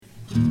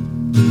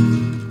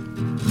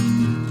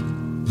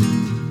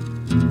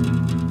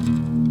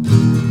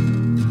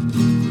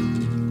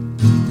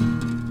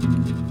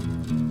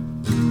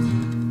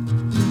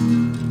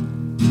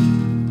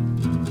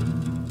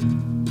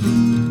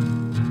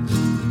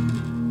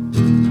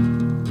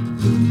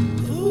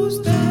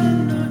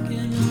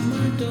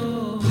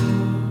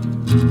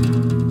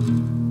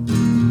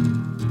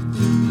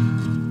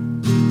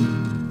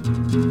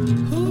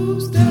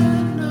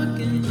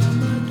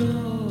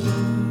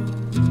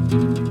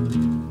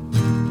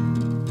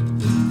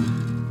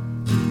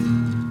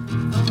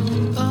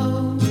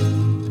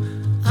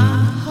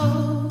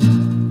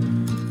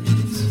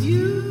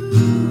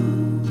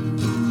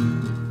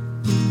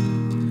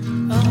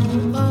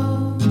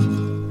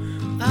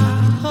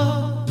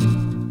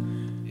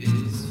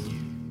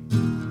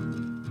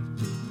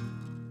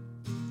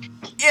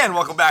And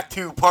welcome back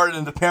to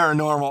Pardon The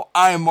Paranormal.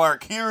 I'm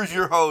Mark. Here's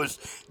your host,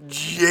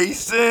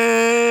 Jason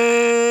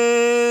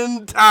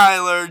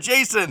Tyler.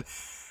 Jason,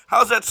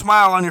 how's that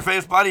smile on your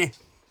face, buddy?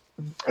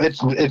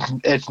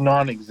 It's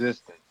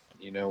non-existent.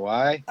 You know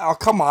why? Oh,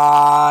 come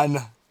on.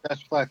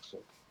 That's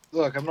flexible.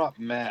 Look, I'm not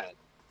mad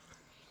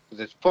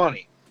because it's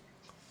funny.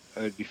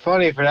 It would be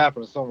funny if it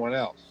happened to someone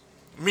else.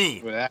 Me.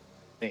 It would happen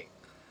to me.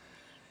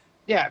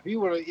 Yeah, if you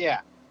would have, yeah.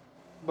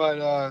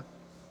 But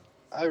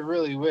I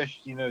really wish,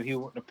 he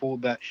wouldn't have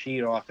pulled that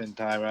sheet off in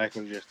time. I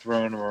could have just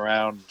thrown him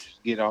around and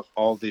just get out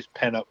all this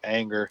pent-up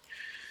anger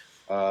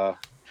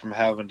from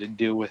having to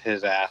deal with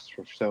his ass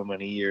for so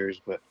many years.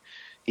 But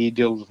he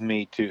deals with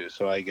me, too,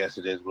 so I guess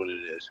it is what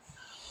it is.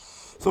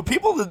 So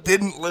people that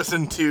didn't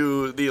listen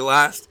to the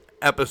last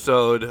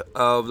episode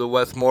of the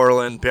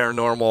Westmorland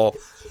Paranormal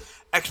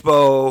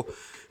Expo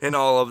and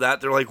all of that,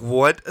 they're like,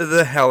 what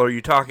the hell are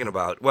you talking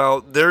about?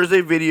 Well, there's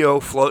a video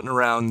floating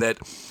around that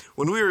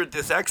when we were at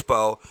this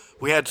expo,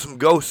 we had some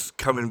ghosts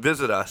come and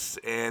visit us,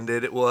 and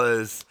it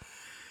was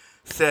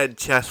said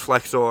chest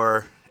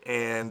flexor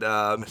and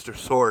Mr.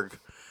 Sorg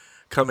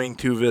coming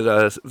to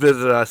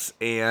visit us,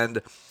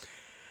 and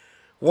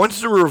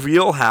once the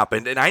reveal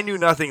happened, and I knew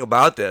nothing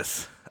about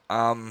this,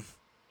 I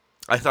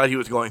thought he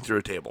was going through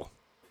a table.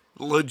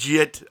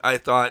 Legit, I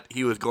thought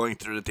he was going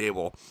through the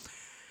table.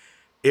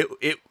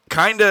 It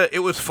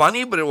was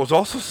funny, but it was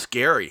also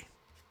scary.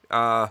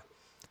 Not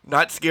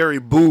scary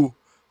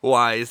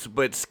boo-wise,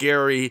 but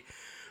scary,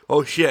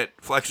 oh shit,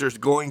 Flexor's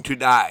going to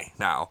die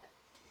now.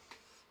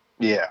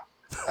 Yeah.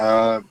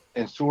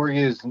 And Sorg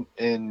is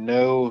in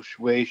no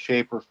way,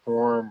 shape, or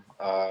form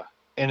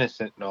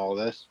innocent in all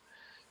this.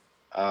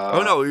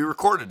 Oh no, he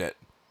recorded it.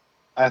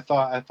 I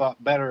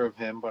thought better of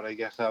him, but I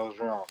guess I was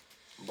wrong.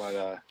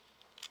 But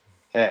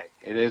hey,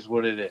 it is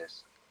what it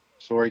is.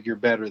 Sorg, you're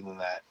better than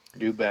that.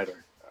 Do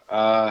better.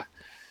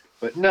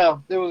 But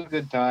no, it was a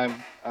good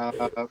time.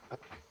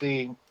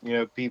 Seeing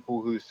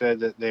people who said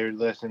that they would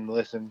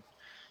listen,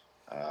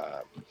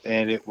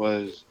 and it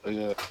was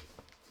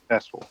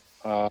successful.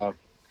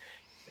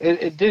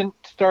 It didn't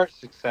start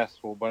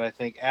successful, but I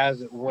think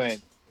as it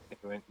went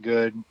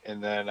good,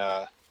 and then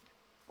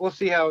we'll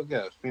see how it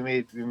goes. We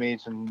made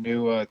some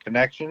new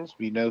connections.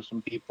 We know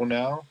some people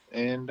now,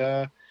 and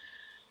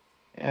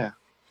yeah.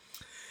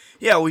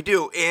 Yeah, we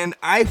do. And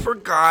I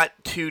forgot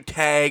to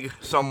tag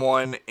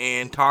someone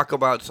and talk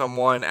about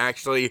someone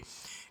actually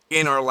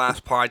in our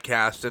last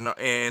podcast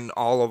and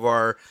all of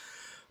our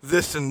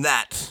this and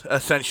that,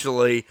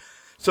 essentially.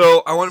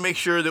 So I want to make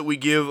sure that we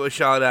give a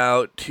shout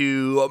out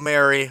to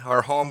Mary,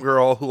 our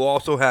homegirl, who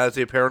also has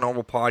a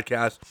paranormal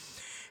podcast.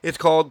 It's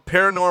called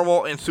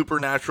Paranormal and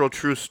Supernatural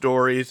True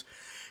Stories.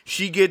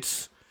 She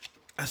gets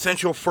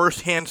essential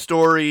first-hand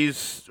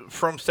stories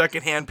from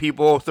second-hand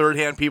people,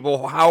 third-hand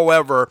people,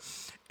 however,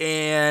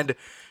 and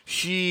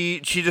she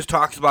just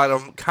talks about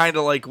them kind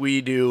of like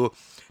we do.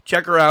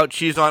 Check her out.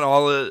 She's on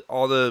all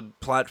the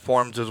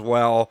platforms as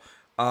well.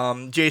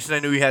 Jason, I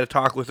knew you had to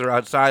talk with her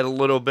outside a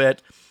little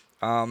bit.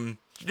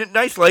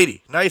 Nice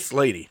lady.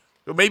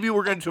 Maybe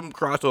we're going to do some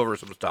crossover,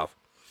 some stuff.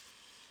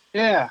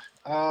 Yeah.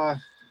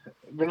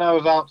 When I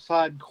was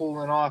outside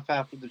cooling off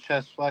after the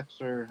chest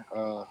flexor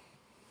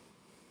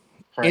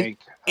prank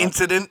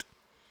incident,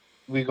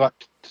 we got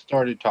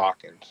started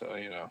talking. So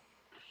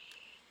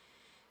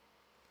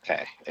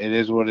okay, it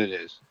is what it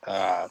is.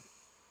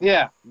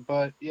 Yeah,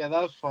 but yeah,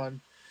 that was fun.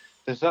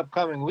 This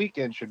upcoming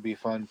weekend should be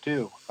fun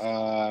too.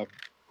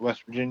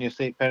 West Virginia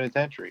State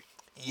Penitentiary.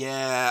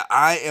 Yeah,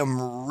 I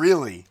am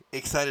really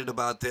excited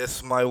about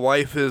this. My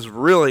wife is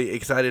really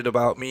excited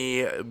about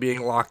me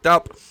being locked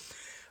up.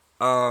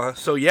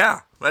 So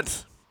yeah,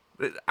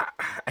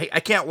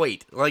 I can't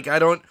wait. Like I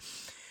don't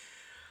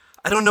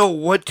know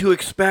what to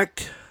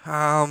expect.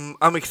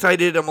 I'm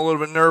excited. I'm a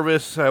little bit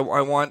nervous. I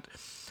want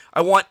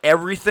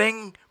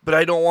everything, but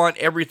I don't want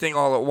everything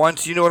all at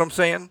once. You know what I'm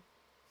saying?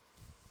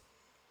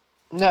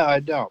 No, I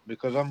don't,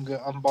 because I'm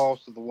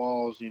balls to the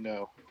walls.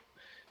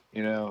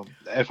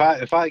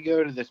 If I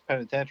go to this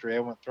penitentiary, I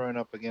want thrown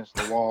up against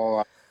the wall.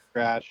 I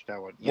scratched. I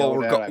would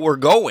yell at. We're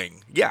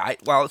going. Yeah. I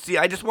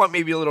just want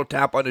maybe a little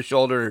tap on the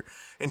shoulder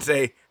and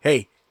say,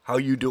 "Hey, how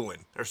you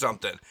doing?" or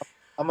something.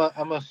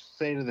 I'm gonna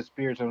say to the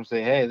spirits, I'm gonna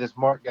say, hey, this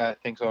Mark guy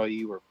thinks all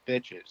you are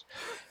bitches,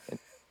 and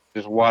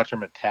just watch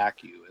him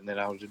attack you, and then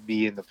I'll just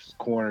be in the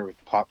corner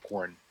with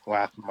popcorn,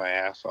 laughing my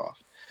ass off.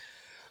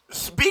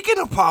 Speaking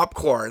of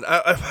popcorn,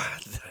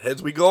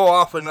 as we go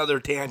off another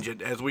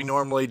tangent, as we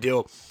normally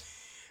do,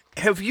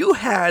 have you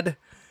had,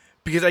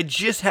 because I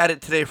just had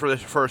it today for the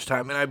first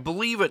time, and I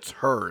believe it's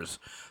hers,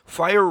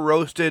 fire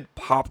roasted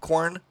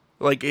popcorn?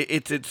 Like,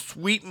 it's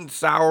sweet and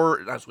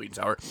sour, not sweet and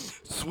sour,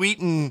 sweet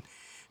and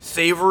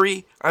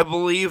savory, I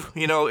believe.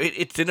 You know,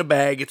 it's in a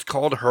bag, it's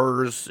called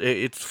hers,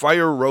 it's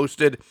fire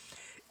roasted.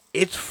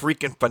 It's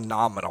freaking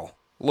phenomenal.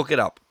 Look it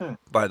up,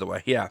 by the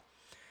way, yeah.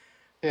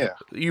 Yeah,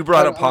 You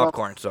brought but up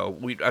popcorn, so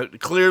we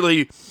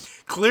clearly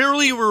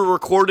we're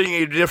recording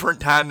a different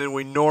time than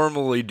we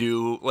normally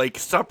do. Like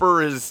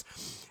supper is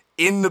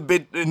in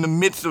the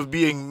midst of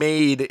being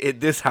made at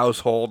this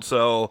household,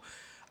 so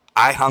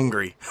I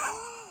hungry.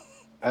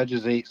 I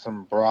just ate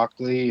some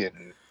broccoli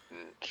and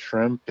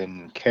shrimp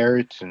and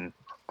carrots and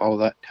all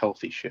that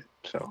healthy shit.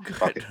 So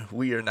fuck Good. it.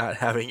 We are not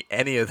having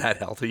any of that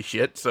healthy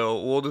shit,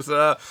 so we'll just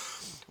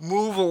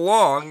move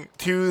along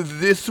to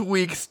this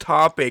week's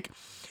topic.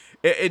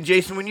 And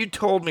Jason, when you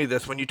told me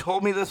this one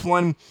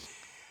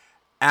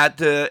at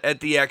the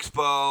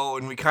expo,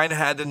 and we kind of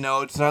had the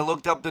notes, and I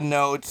looked up the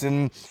notes,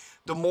 and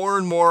the more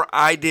and more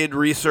I did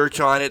research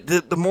on it,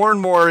 the more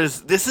and more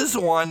this is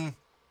one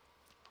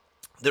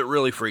that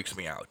really freaks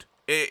me out.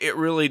 It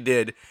really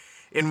did.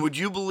 And would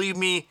you believe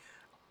me?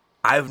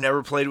 I've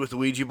never played with the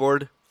Ouija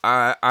board.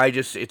 I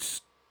just,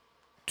 it's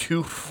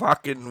too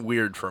fucking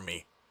weird for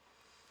me.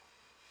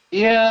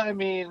 Yeah, I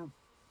mean,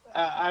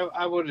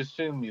 I would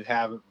assume you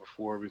haven't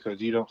before because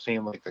you don't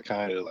seem like the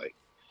kind of like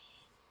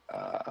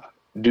uh,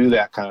 do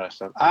that kind of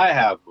stuff. I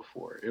have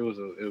before. It was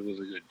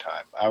a good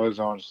time. I was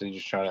honestly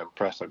just trying to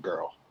impress a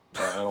girl.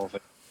 I don't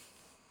think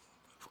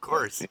Of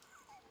course.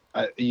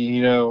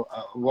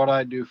 what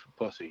I do for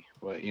pussy,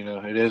 but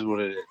it is what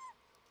it is.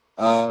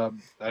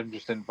 I'm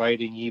just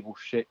inviting evil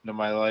shit into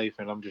my life,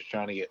 and I'm just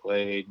trying to get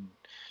laid.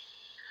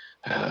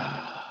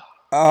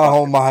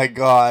 Oh Fucking my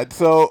god.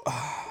 So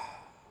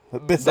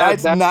that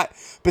that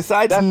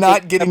besides that's the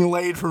not getting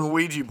laid from a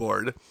Ouija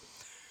board,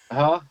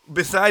 huh?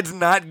 besides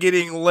not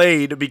getting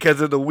laid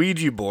because of the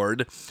Ouija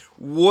board,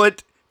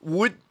 what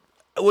what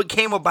what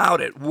came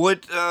about it?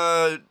 What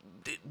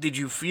did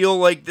you feel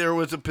like there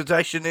was a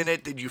possession in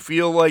it? Did you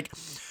feel like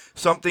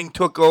something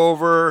took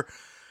over?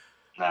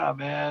 Nah,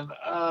 man.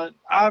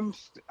 I'm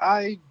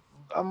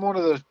one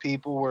of those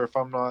people where if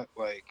I'm not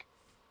like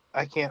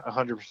I can't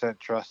 100%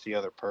 trust the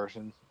other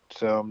person.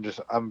 So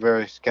I'm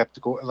very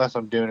skeptical unless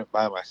I'm doing it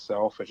by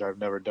myself, which I've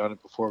never done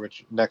it before.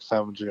 Which next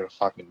time I'm just gonna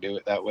fucking do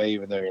it that way,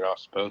 even though you're not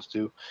supposed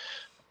to.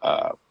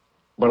 Uh,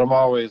 but I'm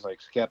always like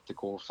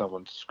skeptical if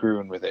someone's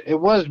screwing with it. It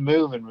was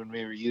moving when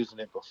we were using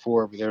it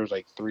before, but there was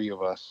like three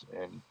of us,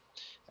 and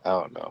I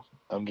don't know.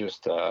 I'm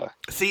just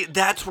See,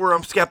 that's where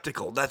I'm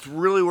skeptical. That's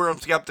really where I'm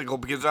skeptical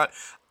because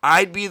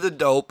I'd be the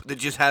dope that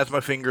just has my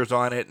fingers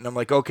on it, and I'm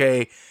like,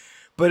 okay.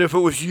 But if it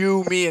was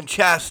you, me, and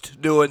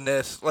Chest doing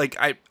this, like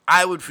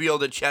I would feel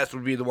that Chest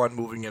would be the one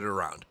moving it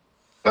around.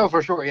 oh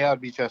for sure, yeah,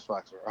 it'd be chest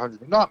flexor,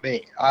 100. Not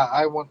me.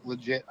 I want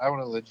legit. I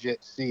want to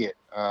legit see it.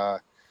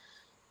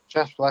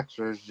 Chest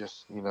flexor is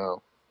just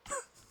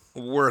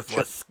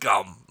Worthless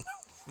scum.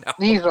 No,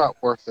 he's not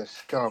worth the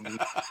scum.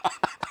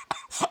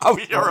 I'm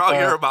sure But I'll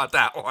hear about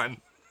that one.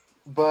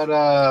 but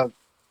uh,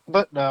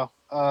 but no.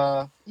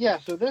 Yeah.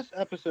 So this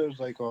episode's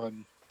like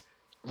on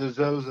the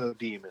ZoZo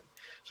Demon.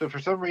 So for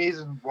some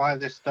reason, why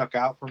this stuck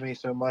out for me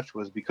so much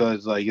was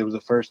because like it was the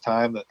first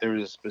time that there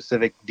was a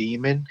specific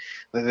demon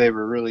that they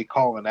were really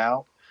calling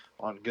out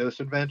on Ghost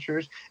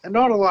Adventures, and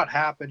not a lot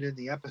happened in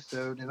the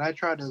episode. And I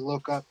tried to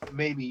look up.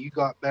 Maybe you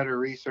got better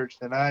research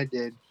than I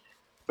did,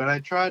 but I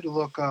tried to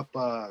look up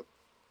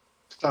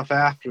stuff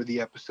after the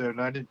episode,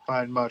 and I didn't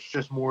find much.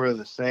 Just more of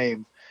the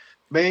same.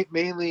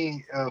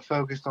 Mainly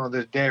focused on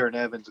this Darren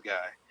Evans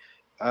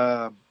guy.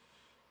 Um,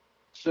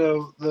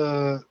 so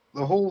the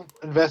whole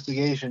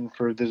investigation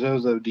for the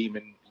Zozo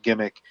Demon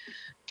gimmick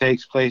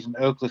takes place in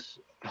OKC.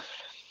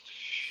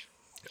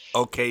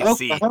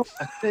 Oklahoma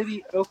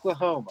City,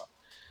 Oklahoma.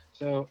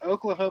 So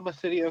Oklahoma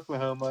City,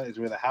 Oklahoma is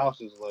where the house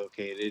is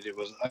located. It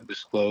was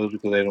undisclosed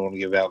because they don't want to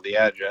give out the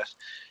address.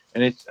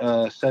 And it's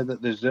said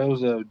that the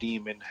Zozo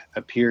Demon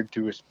appeared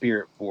through a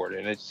spirit board.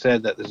 And it's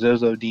said that the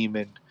Zozo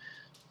Demon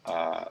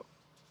uh,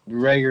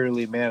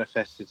 regularly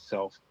manifests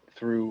itself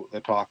through the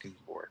talking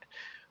board.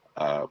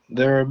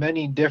 There are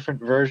many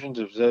different versions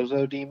of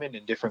ZoZo Demon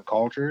in different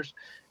cultures,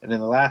 and in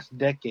the last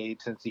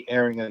decade since the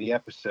airing of the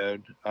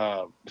episode,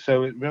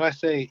 when I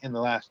say in the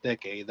last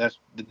decade, that's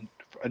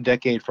a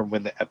decade from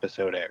when the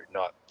episode aired.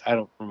 Not, I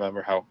don't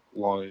remember how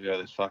long ago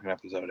this fucking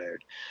episode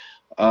aired.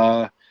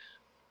 Uh,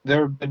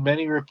 there have been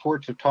many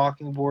reports of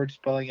talking boards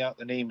spelling out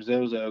the name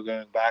Zozo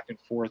going back and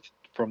forth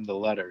from the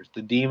letters.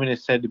 The demon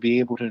is said to be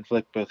able to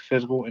inflict both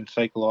physical and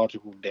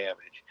psychological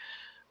damage.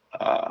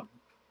 Uh,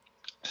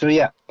 so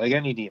yeah, like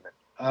any demon.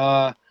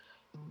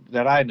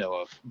 That I know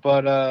of.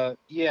 But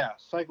yeah,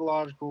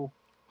 psychological,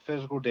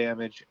 physical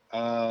damage.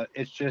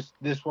 It's just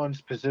this one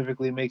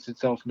specifically makes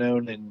itself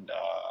known in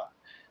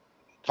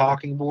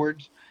talking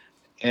boards,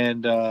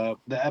 and the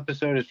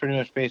episode is pretty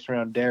much based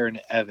around Darren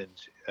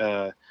Evans,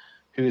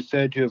 who is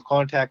said to have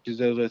contacted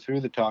Zozo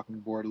through the talking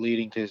board,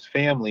 leading to his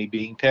family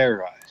being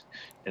terrorized.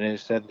 And it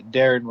is said that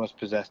Darren was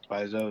possessed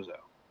by Zozo.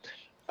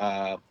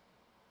 Uh,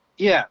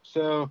 yeah,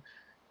 so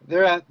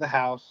they're at the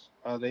house.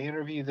 They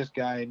interview this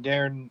guy, and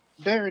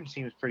Darren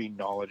seems pretty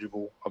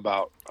knowledgeable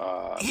about.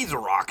 He's a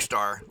rock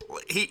star.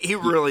 He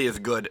really is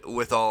good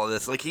with all of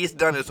this. Like, he's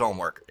done his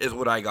homework, is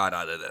what I got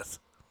out of this.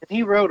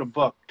 He wrote a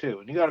book too,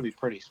 and you got to be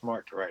pretty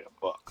smart to write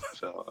a book.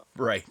 So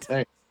right.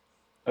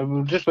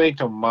 I'm just waiting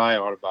till my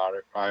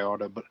autobiography.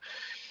 But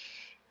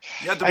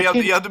you have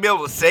to be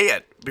able to say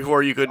it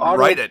before you could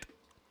write it.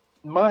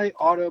 My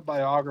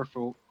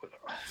autobiography,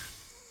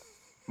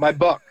 my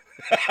book.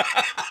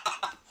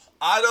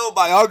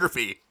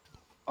 Autobiography.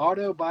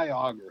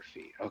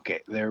 Okay,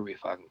 there we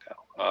fucking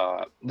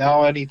go.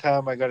 Now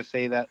anytime I got to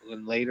say that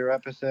in later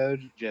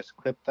episodes, just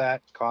clip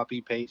that,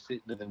 copy, paste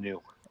it into the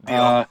new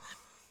one.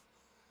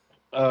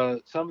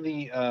 Some of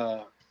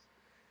the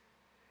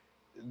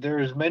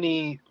there's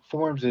many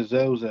forms of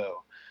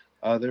Zozo.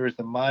 There is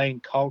the Mayan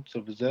cults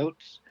of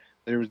Zotes.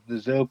 There's the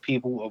Zo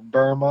people of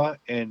Burma,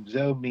 and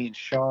Zo means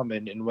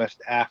shaman in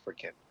West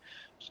African.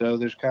 So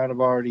there's kind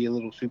of already a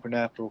little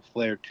supernatural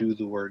flair to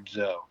the word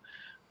Zo.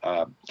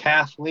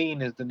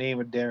 Kathleen is the name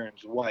of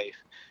Darren's wife,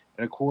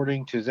 and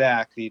according to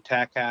Zach, the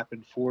attack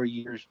happened 4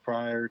 years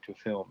prior to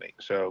filming.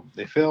 So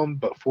they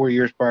filmed, but 4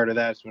 years prior to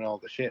that's when all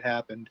the shit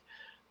happened.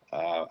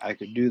 I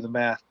could do the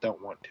math,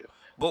 don't want to.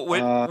 But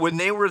when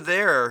they were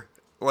there,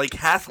 like,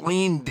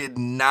 Kathleen did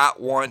not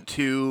want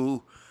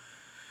to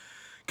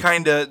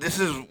this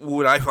is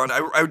what I found.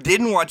 I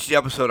didn't watch the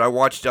episode. I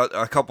watched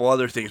a couple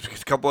other things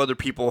because a couple other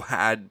people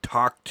had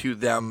talked to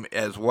them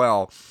as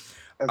well.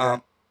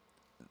 Okay.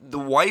 The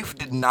wife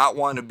did not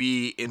want to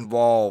be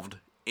involved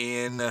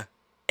in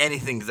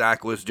anything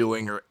Zach was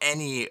doing or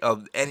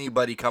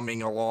anybody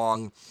coming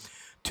along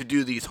to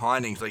do these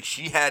hauntings. Like,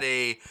 she had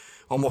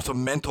almost a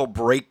mental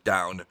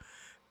breakdown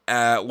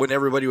when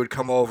everybody would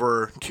come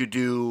over to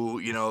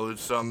do,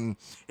 some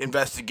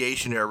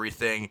investigation and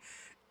everything.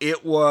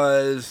 It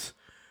was,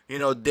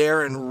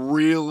 Darren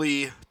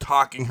really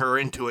talking her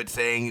into it,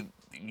 saying,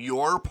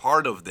 you're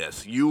part of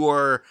this. You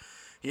are,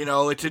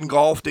 it's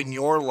engulfed in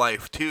your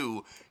life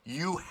too.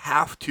 You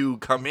have to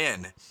come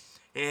in.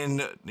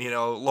 And,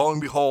 lo and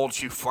behold,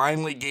 she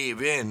finally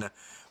gave in.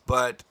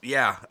 But,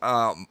 yeah,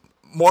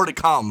 more to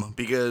come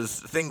because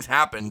things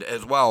happened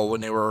as well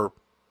when they were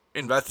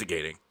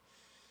investigating.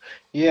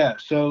 Yeah,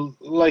 so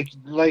like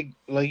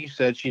you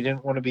said, she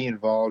didn't want to be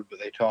involved, but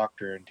they talked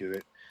her into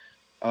it.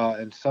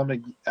 And some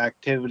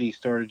activity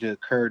started to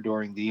occur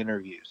during the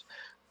interviews.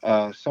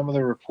 Some of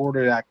the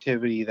reported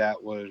activity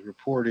that was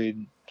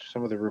reported,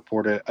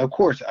 of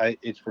course,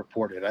 it's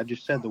reported. I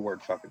just said the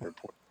word fucking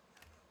report.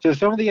 So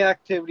some of the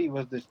activity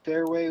was the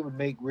stairway would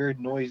make weird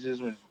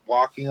noises when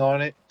walking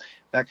on it.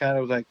 That kind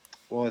of was like,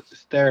 well, it's a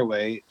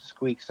stairway, it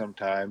squeaks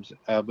sometimes,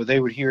 but they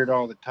would hear it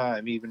all the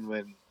time, even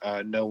when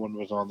no one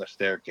was on the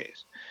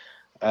staircase.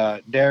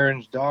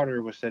 Darren's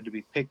daughter was said to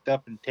be picked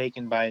up and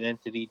taken by an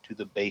entity to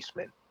the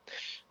basement.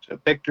 So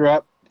picked her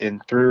up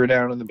and threw her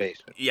down in the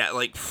basement. Yeah,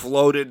 like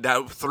floated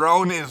down.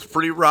 Thrown is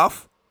pretty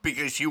rough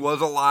because she was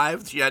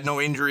alive. She had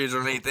no injuries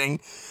or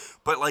anything,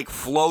 but like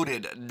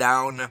floated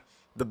down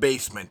the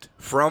basement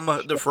from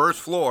the first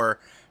floor,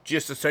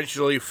 just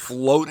essentially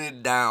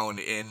floated down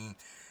in,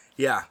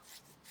 yeah.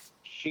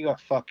 She got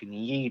fucking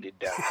yeeted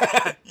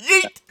down.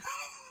 Yeet!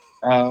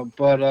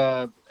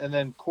 And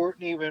then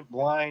Courtney went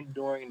blind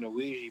during the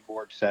Ouija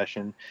board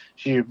session.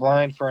 She was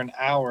blind for an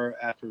hour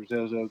after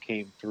Zozo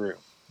came through.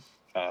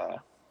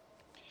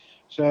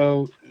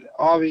 So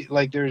obviously,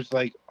 like, there's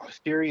like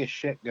serious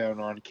shit going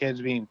on.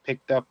 Kids being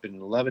picked up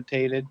and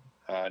levitated,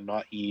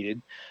 not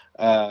yeeted.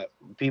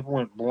 People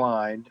went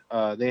blind.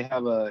 They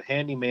have a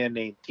handyman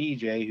named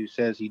TJ who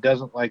says he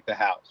doesn't like the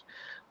house.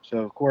 So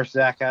of course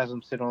Zach has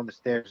him sit on the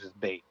stairs as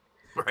bait.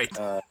 Right.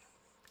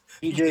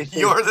 TJ says,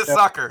 you're the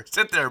sucker.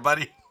 Sit there,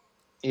 buddy.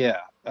 Yeah.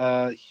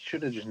 He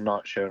should have just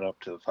not shown up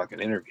to the fucking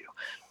interview.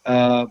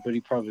 But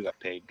he probably got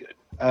paid good.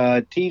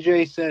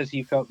 TJ says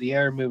he felt the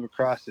air move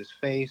across his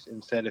face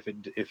and said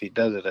if he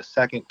does it a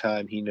second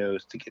time, he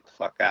knows to get the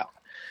fuck out.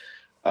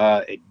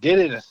 It did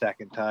it a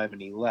second time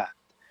and he left.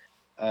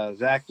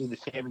 Zach did the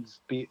same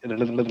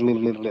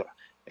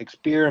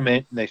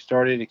experiment and they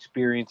started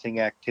experiencing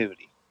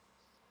activity.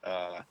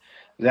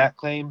 Zach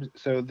claims,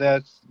 so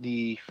that's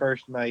the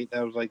first night,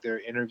 that was like their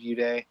interview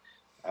day.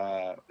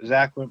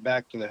 Zach went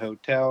back to the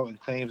hotel and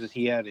claims that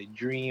he had a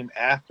dream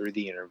after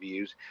the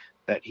interviews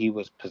that he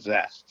was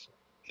possessed.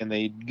 And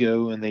they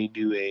go and they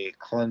do a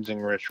cleansing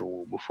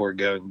ritual before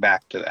going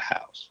back to the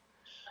house.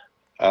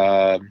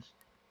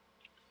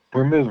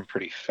 We're moving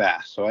pretty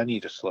fast, so I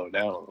need to slow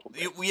down a little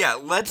bit. Yeah,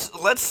 let's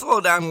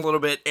slow down a little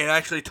bit and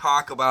actually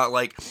talk about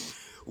like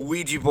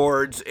Ouija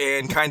boards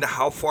and kind of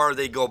how far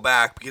they go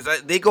back, because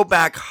they go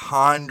back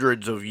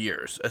hundreds of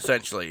years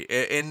essentially.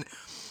 And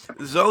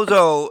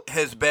ZoZo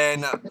has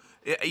been.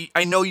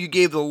 I know you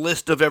gave the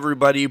list of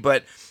everybody,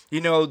 but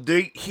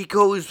he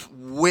goes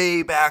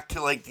way back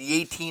to like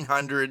the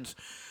 1800s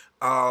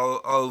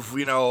of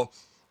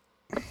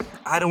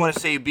I don't want to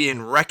say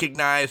being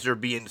recognized or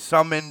being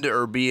summoned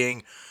or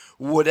being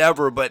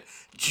whatever, but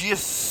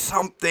just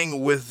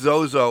something with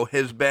ZoZo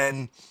has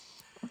been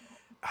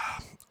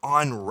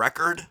on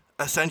record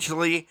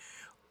essentially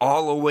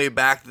all the way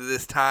back to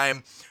this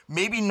time.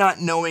 Maybe not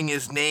knowing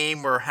his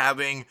name or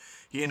having,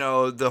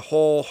 the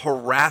whole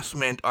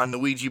harassment on the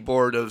Ouija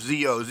board of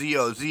Zio,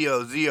 Zio,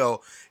 Zio,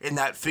 Zio in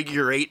that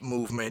figure eight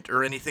movement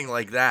or anything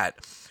like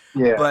that.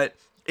 Yeah. But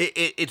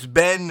it's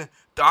been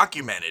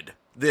documented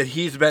that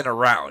he's been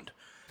around.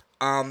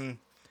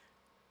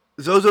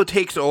 ZoZo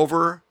takes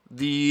over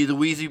the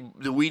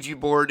Ouija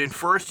board, and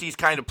first he's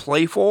kind of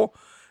playful,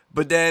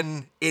 but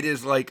then it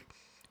is like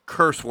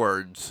curse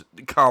words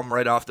come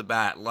right off the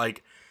bat,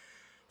 like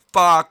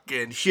fuck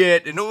and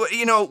shit, and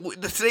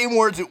the same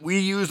words that we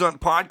use on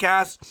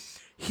podcasts.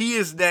 He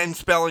is then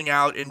spelling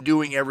out and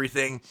doing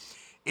everything,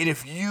 and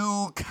if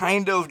you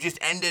kind of just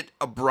end it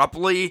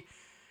abruptly,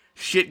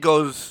 shit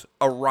goes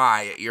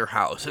awry at your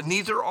house. And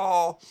these are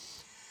all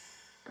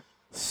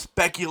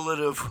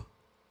speculative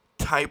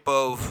type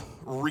of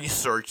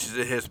research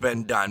that has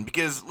been done.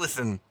 Because,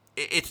 listen,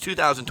 it's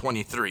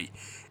 2023.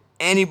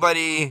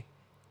 Anybody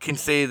can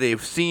say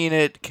they've seen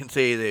it, can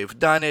say they've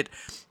done it.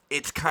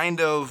 It's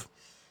kind of,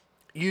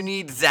 you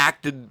need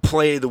Zach to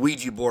play the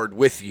Ouija board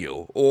with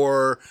you.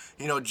 Or,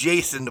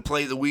 Jason to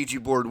play the Ouija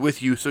board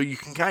with you. So you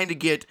can kind of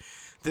get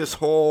this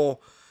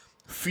whole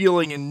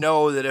feeling and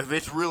know that if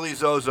it's really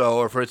ZoZo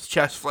or if it's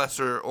Chest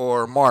Flexor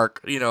or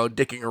Mark,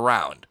 dicking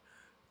around.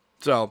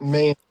 So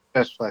Main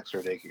Chest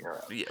Flexor dicking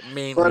around. Yeah,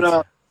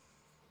 mainly.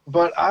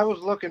 But I was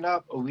looking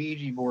up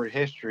Ouija board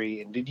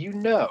history, and did you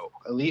know,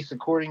 at least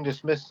according to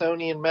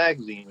Smithsonian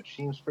Magazine, which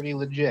seems pretty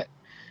legit,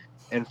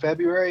 in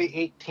February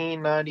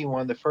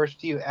 1891, the first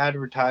few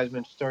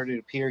advertisements started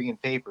appearing in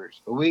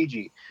papers.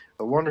 Ouija,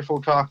 a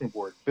wonderful talking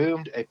board,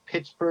 boomed a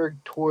Pittsburgh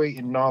toy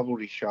and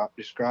novelty shop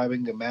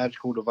describing the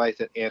magical device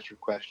that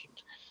answered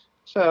questions.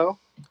 So,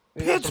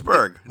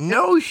 Pittsburgh,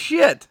 no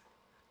shit.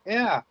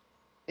 Yeah,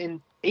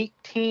 in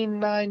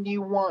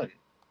 1891.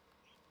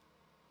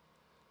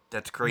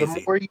 That's crazy.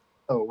 The more you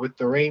know, with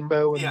the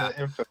rainbow and the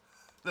info.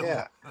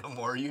 The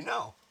more you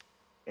know.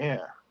 Yeah.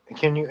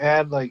 Can you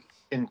add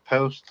in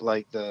post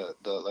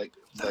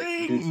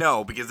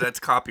No, because that's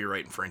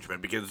copyright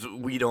infringement because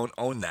we don't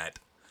own that.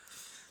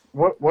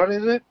 What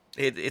is it?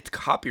 It's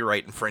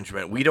copyright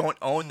infringement. We don't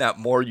own that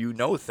more you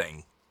know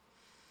thing.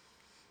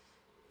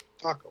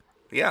 Taco.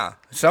 Yeah.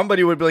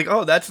 Somebody would be like,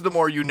 "Oh, that's the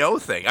more you know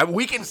thing."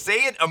 We can say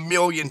it a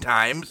million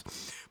times,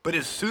 but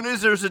as soon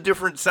as there's a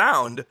different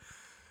sound,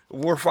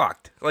 we're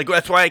fucked. Like,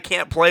 that's why I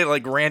can't play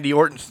like Randy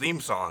Orton's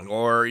theme song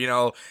or,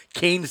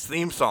 Kane's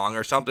theme song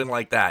or something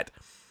like that.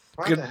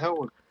 Why the hell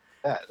would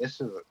that?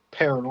 This is a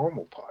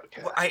paranormal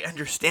podcast. Well, I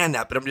understand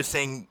that, but I'm just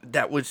saying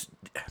it's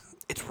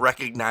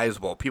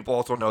recognizable. People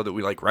also know that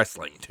we like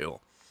wrestling too.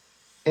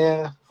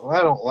 Yeah,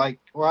 I love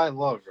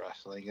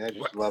wrestling. I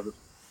just love it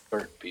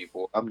for certain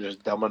people. I'm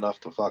just dumb enough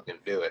to fucking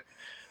do it.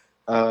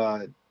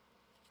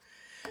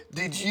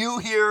 Did you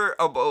hear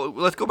about,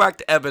 let's go back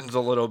to Evans a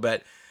little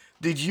bit.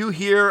 Did you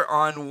hear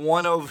on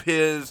one of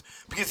his,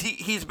 because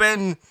he's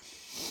been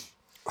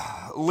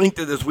linked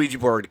to this Ouija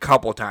board a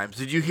couple times.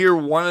 Did you hear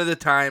one of the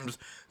times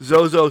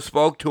ZoZo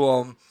spoke to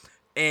him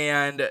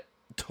and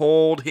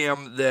told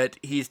him that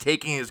he's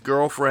taking his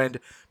girlfriend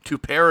to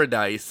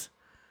paradise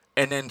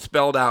and then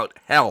spelled out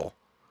hell?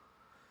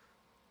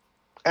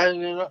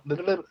 And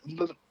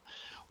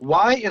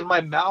why is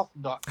my mouth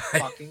not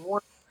fucking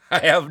working? I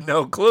have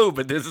no clue,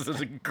 but this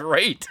is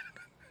great.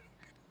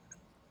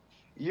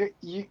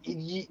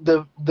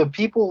 The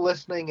people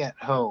listening at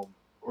home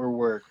or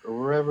work or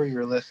wherever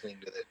you're listening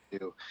to this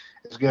to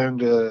is going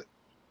to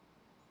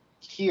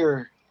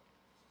hear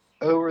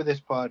over this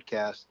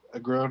podcast a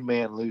grown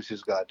man lose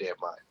his goddamn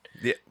mind.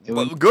 Yeah,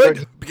 well,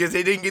 good, because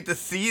they didn't get to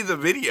see the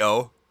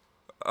video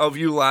of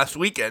you last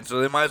weekend, so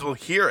they might as well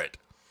hear it.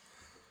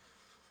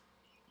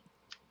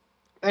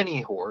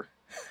 Anyhow,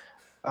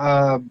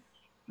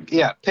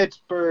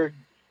 Pittsburgh,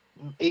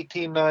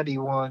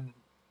 1891,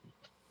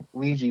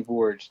 Ouija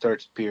board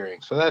starts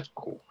appearing, so that's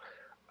cool.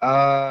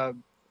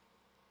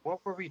 What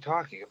were we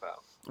talking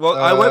about? Well,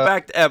 I went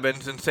back to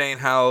Evans and saying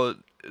how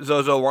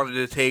ZoZo wanted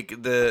to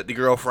take the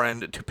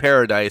girlfriend to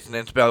paradise and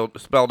then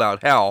spelled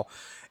out hell.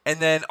 And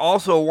then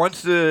also,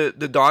 once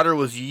the daughter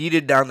was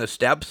yeeted down the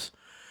steps,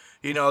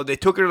 they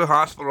took her to the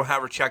hospital to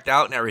have her checked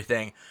out and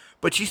everything.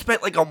 But she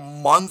spent like a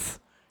month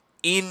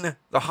in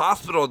the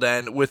hospital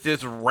then with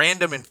this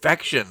random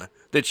infection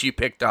that she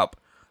picked up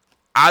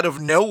out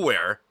of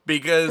nowhere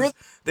because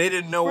they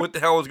didn't know what the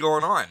hell was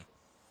going on.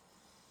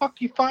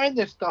 Fuck you find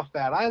this stuff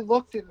at? I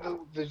looked at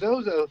the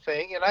ZoZo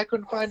thing and I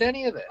couldn't find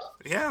any of this.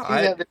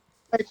 Yeah,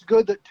 it's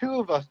good that two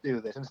of us do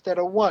this instead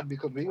of one,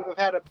 because we would have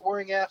had a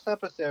boring ass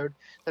episode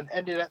that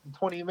ended at the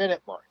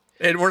 20-minute mark.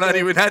 And we're not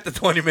even at the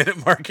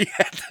 20-minute mark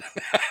yet.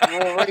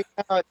 Well, right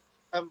now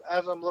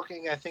as I'm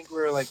looking, I think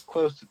we're like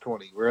close to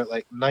 20. We're at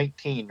like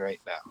 19 right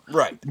now.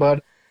 Right.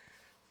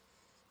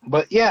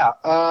 But yeah,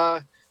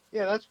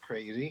 yeah, that's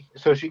crazy.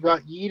 So she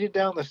got yeeted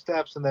down the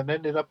steps and then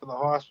ended up in the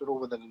hospital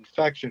with an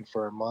infection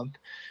for a month.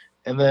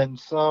 And then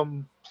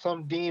some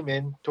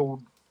demon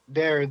told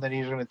Darren that he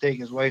was going to take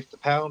his wife to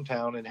Pound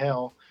Town in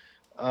hell.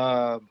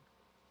 Um,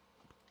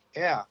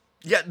 yeah.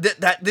 Yeah,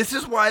 this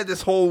is why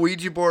this whole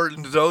Ouija board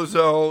and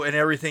Zozo and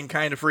everything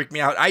kind of freaked me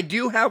out. I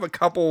do have a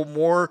couple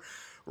more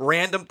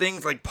random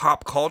things like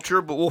pop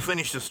culture, but we'll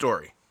finish the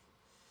story.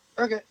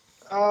 Okay.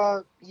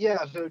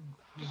 Yeah. So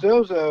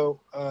Zozo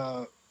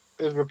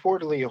is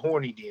reportedly a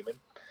horny demon.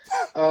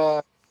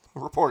 Uh,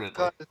 Reportedly.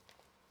 'Cause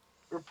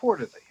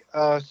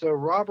reportedly. So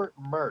Robert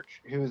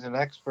Murch, who is an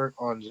expert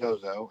on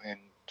Zozo and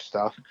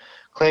stuff,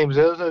 claims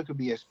Zozo could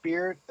be a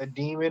spirit, a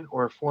demon,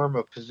 or a form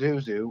of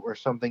Pazuzu or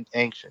something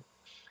ancient.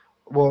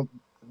 Well,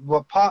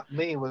 what popped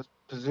me was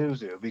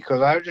Pazuzu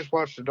because I just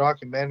watched a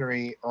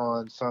documentary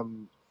on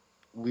some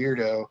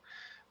weirdo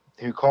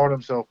who called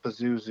himself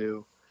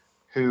Pazuzu,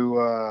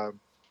 who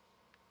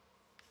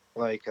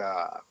like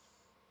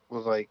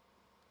was like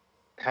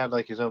had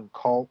like his own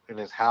cult in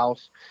his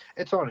house.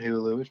 It's on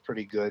Hulu. It's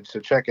pretty good, so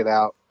check it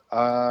out.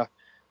 I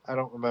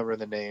don't remember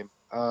the name.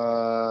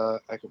 I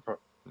could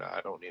no,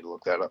 I don't need to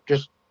look that up.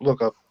 Just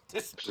look up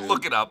Just Pazuzu.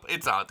 look it up.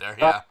 It's out there. Uh,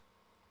 Yeah.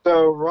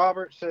 so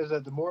Robert says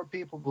that the more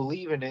people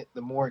believe in it,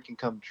 the more it can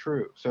come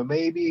true. So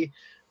maybe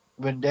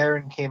when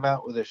Darren came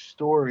out with a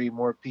story,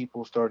 more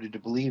people started to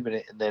believe in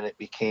it, and then it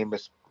became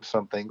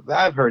something.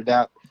 I've heard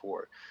that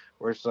before,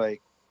 where it's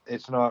like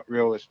it's not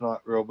real,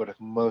 but if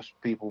most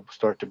people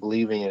start to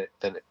believe in it,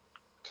 then it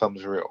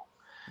becomes real.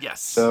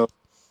 Yes. So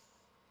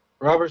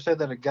Robert said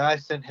that a guy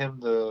sent him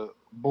the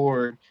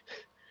board.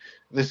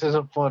 This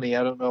isn't funny.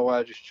 I don't know why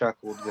I just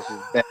chuckled. This is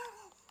bad.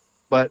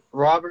 But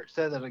Robert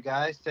said that a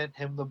guy sent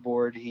him the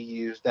board he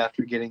used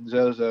after getting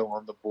Zozo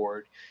on the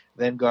board,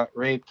 then got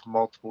raped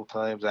multiple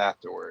times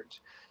afterwards.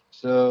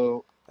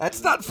 So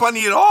That's not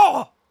funny at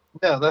all.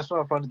 no, that's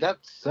not funny. That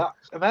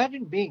sucks.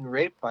 Imagine being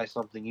raped by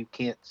something you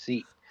can't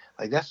see.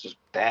 Like that's just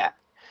bad.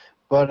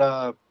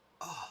 But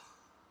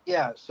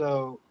yeah.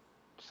 So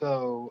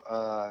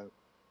Zozo's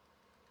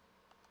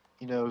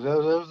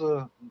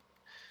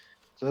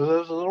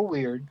a little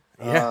weird.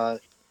 Yeah.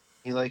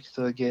 He likes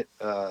to get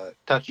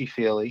touchy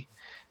feely,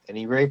 and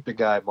he raped a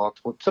guy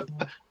multiple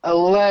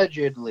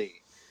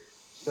allegedly.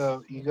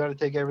 So you got to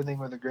take everything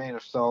with a grain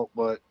of salt.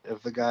 But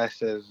if the guy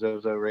says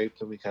Zozo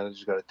raped him, we kind of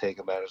just got to take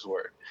him at his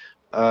word.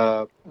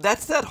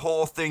 That's that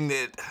whole thing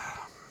that.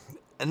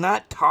 And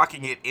not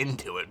talking it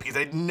into it, because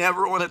I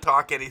never want to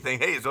talk anything.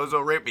 Hey, Zozo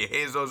raped me.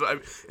 Hey, Zozo.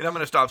 And I'm going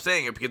to stop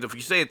saying it, because if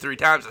you say it 3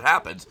 times, it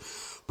happens.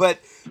 But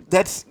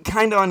that's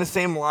kind of on the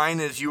same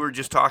line as you were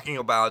just talking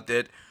about,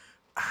 that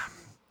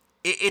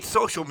it's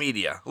social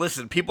media.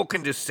 Listen, people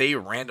can just say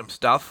random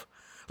stuff.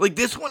 Like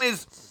this one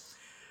is.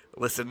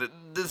 Listen,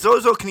 the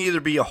Zozo can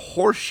either be a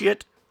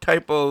horseshit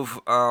type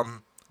of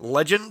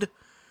legend,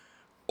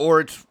 or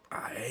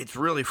it's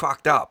really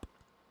fucked up.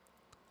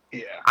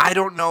 Yeah. I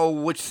don't know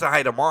which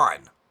side I'm on,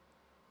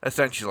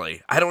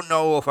 essentially. I don't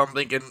know if I'm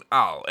thinking,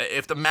 oh,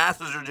 if the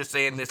masses are just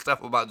saying this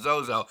stuff about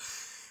Zozo,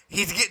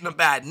 he's getting a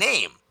bad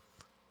name.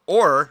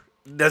 Or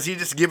does he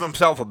just give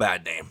himself a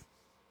bad name?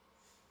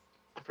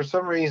 For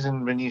some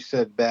reason, when you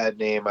said bad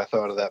name, I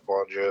thought of that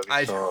Bon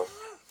Jovi song.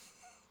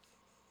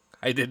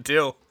 I did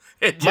too.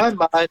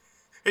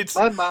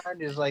 My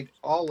mind is like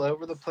all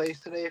over the place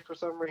today for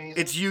some reason.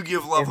 It's you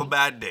give love a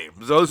bad name.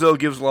 Zozo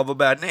gives love a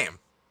bad name.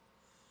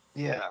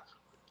 Yeah.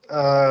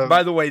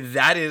 By the way,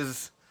 that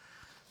is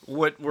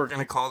what we're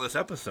going to call this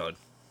episode.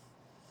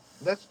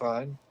 That's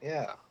fine.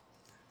 Yeah.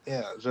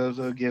 Yeah.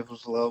 Zozo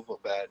gives love a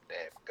bad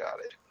name. Got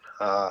it.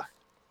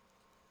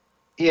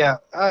 Yeah,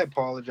 I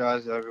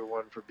apologize to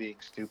everyone for being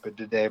stupid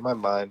today. My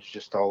mind's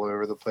just all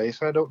over the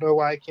place. I don't know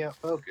why I can't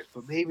focus,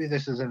 but maybe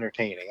this is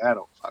entertaining. I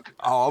don't fucking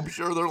know. Oh, I'm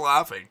sure they're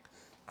laughing.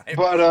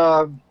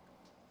 But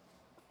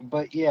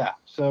yeah.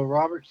 So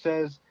Robert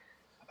says,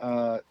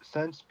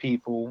 since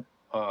people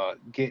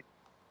get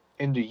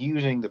into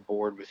using the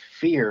board with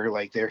fear,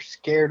 like they're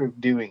scared of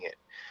doing it.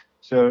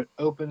 So it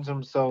opens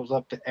themselves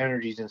up to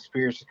energies and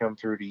spirits to come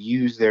through to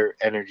use their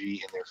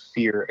energy and their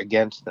fear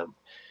against them.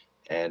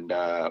 And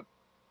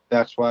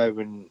that's why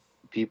when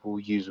people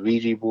use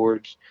Ouija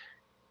boards,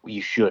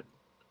 you shouldn't.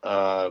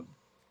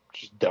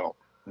 Just don't.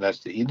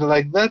 That's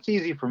that's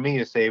easy for me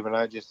to say when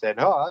I just said,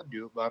 "Oh, I'll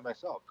do it by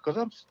myself" because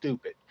I'm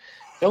stupid.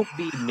 Don't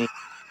be me.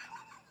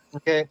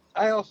 Okay.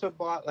 I also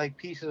bought like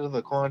pieces of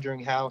the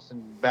Conjuring house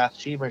and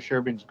Bathsheba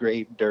Sherman's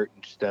grave, dirt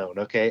and stone.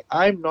 Okay.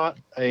 I'm not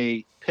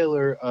a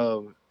pillar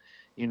of,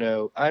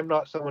 I'm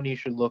not someone you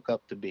should look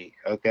up to be.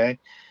 Okay.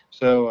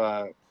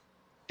 So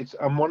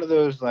I'm one of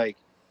those like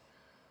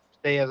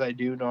say as I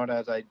do, not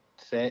as I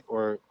say,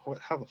 or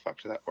how the fuck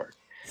does that work?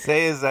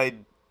 Say as I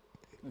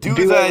do as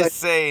Do as I I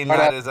say, not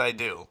not as, as I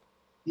do.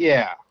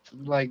 yeah,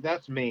 like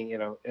that's me,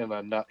 in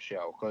a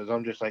nutshell. Because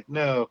I'm just like,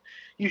 no,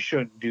 you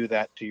shouldn't do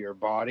that to your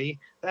body.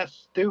 That's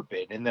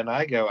stupid. And then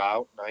I go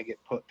out and I get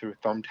put through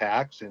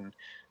thumbtacks and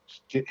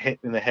hit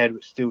in the head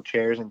with steel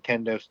chairs and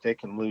kendo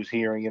stick and lose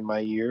hearing in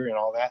my ear and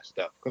all that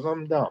stuff because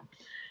I'm dumb.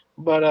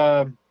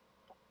 But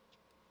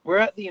we're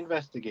at the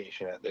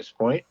investigation at this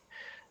point,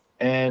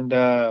 and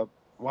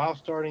while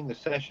starting the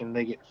session,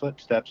 they get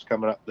footsteps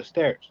coming up the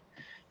stairs.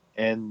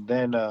 And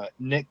then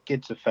Nick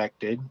gets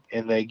affected,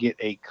 and they get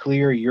a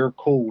clear "you're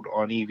cold"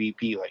 on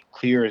EVP, like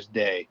clear as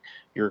day.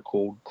 You're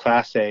cold,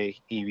 Class A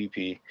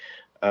EVP.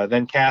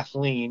 Then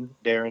Kathleen,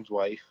 Darren's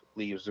wife,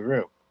 leaves the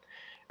room,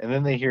 and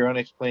then they hear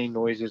unexplained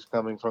noises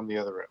coming from the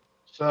other room.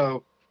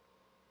 So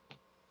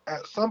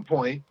at some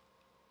point,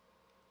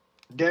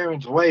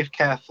 Darren's wife,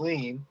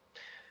 Kathleen.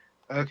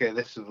 Okay,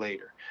 this is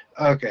later.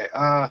 Okay,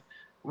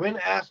 when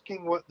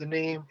asking what the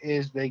name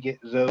is, they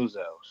get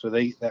ZoZo. So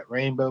that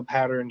rainbow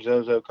pattern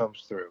ZoZo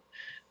comes through.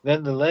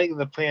 Then the leg of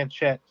the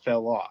planchette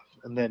fell off,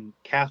 and then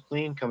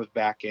Kathleen comes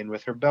back in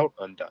with her belt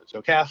undone.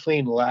 So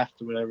Kathleen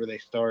left whenever they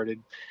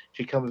started.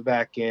 She comes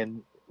back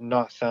in,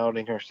 not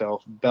sounding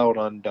herself, belt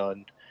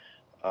undone.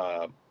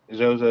 Uh,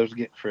 ZoZo's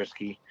getting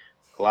frisky,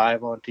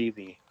 live on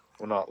TV.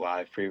 Well, not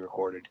live,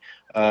 pre-recorded.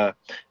 Uh,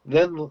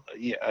 then,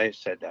 yeah, I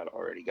said that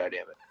already. God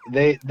damn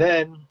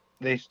it.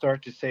 They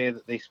start to say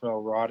that they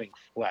smell rotting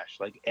flesh,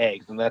 like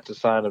eggs, and that's a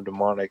sign of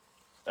demonic.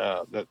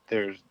 That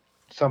there's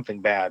something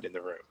bad in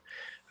the room.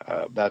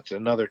 That's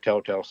another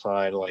telltale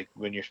sign, like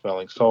when you're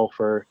smelling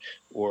sulfur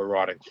or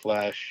rotting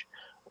flesh,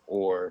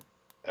 or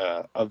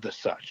of the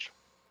such.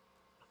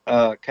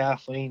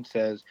 Kathleen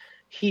says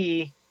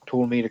he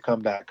told me to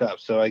come back up.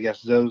 So I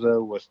guess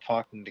ZoZo was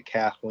talking to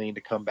Kathleen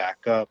to come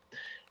back up.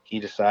 He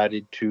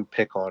decided to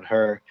pick on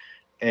her,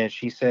 and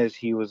she says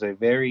he was a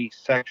very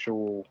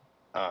sexual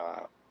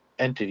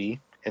entity.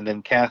 And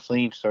then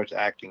Kathleen starts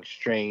acting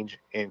strange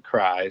and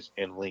cries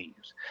and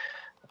leaves.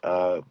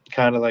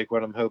 Kind of like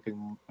what I'm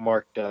hoping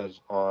Mark does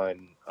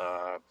on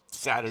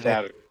Saturday.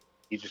 Saturday.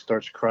 He just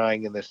starts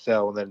crying in the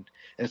cell, and then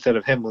instead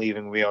of him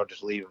leaving, we all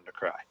just leave him to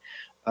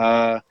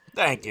cry.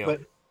 Thank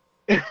you.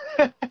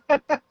 But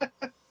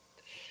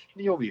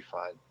you'll be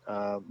fine.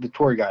 The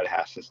tour guide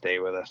has to stay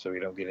with us so we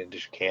don't get into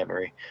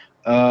chicanery.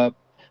 Hey,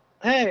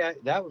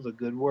 that was a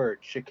good word,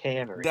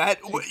 chicanery. That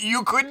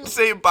you couldn't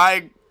say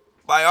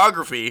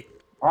biography,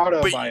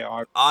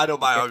 but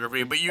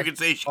autobiography, but you could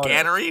say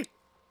chicanery.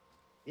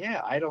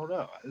 Yeah, I don't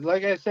know.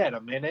 Like I said,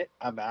 I'm in it.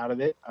 I'm out of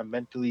it. I'm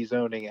mentally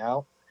zoning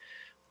out.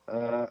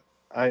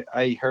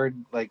 I heard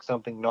like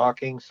something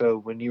knocking, so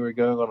when you were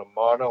going on a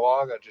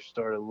monologue, I just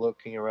started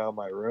looking around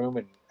my room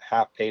and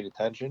half paid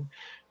attention.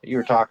 You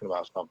were talking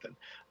about something.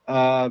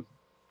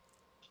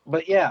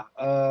 But yeah,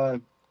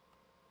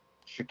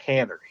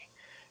 chicanery.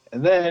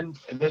 And then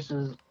this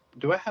is.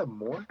 Do I have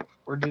more?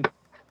 Or did?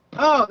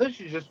 Oh, this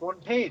is just one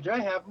page. I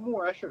have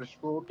more. I should have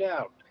scrolled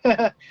down.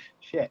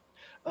 Shit.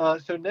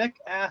 So Nick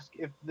asked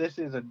if this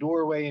is a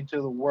doorway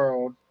into the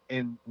world,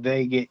 and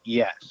they get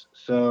yes.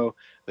 So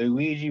the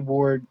Ouija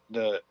board,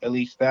 at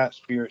least that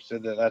spirit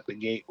said that that's a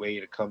gateway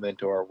to come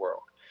into our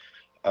world.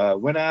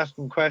 When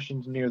asking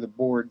questions near the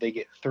board, they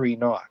get 3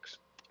 knocks.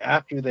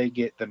 After they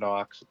get the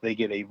knocks, they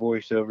get a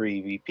voiceover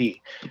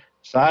EVP.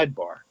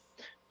 Sidebar.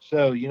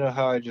 So you know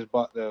how I just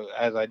bought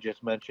as I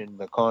just mentioned,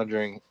 the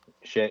Conjuring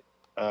shit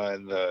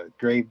and the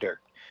grave dirt.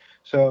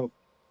 So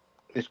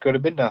this could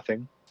have been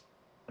nothing.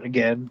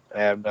 Again,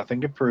 I have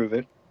nothing to prove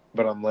it,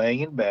 but I'm laying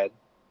in bed,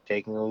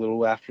 taking a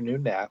little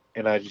afternoon nap,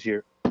 and I just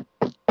hear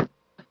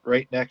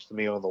right next to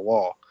me on the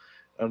wall.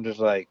 I'm just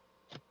like,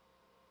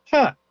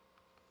 huh,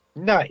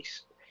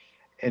 nice.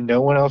 And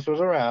no one else was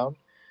around,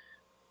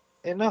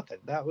 and nothing.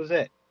 That was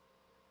it.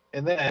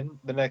 And then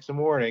the next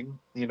morning,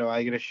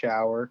 I get a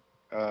shower.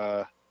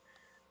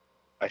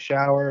 I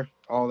shower,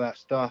 all that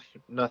stuff,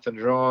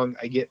 nothing's wrong.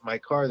 I get in my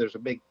car, there's a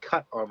big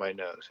cut on my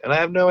nose, and I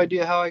have no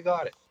idea how I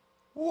got it.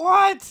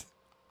 What?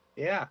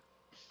 Yeah.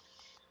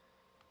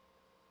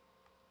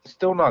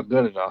 Still not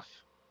good enough.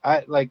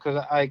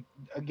 Because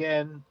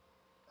again,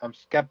 I'm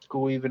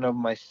skeptical even of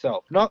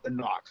myself. Not the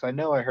knocks. I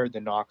know I heard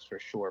the knocks for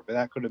sure, but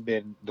that could have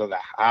been the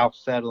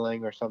house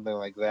settling or something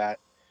like that.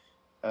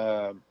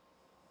 But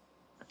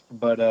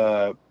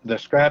the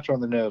scratch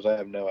on the nose, I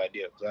have no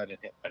idea because I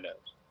didn't hit my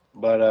nose.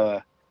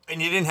 But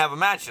And you didn't have a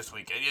match this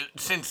weekend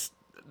since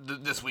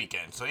this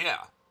weekend, so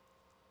yeah.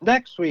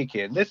 next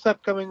weekend, this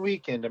upcoming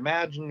weekend,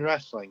 Imagine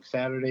Wrestling,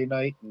 Saturday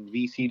night and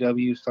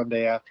VCW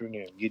Sunday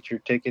afternoon. Get your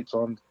tickets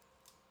on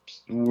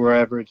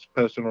wherever it's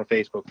posted on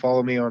Facebook.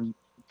 Follow me on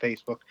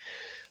Facebook.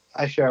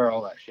 I share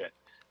all that shit.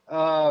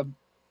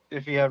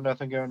 If you have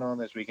nothing going on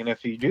this weekend,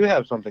 if you do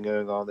have something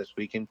going on this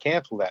weekend,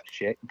 cancel that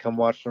shit and come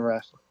watch some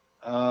wrestling.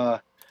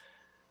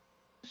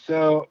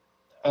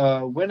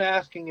 When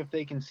asking if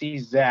they can see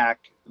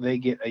Zach, they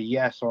get a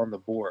yes on the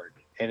board.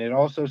 And it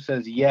also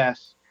says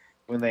yes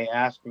when they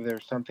ask if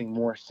there's something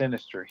more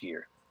sinister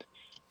here.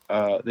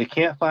 They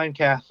can't find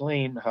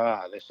Kathleen.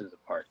 This is the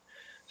part.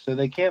 So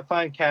they can't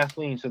find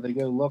Kathleen, so they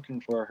go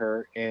looking for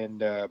her.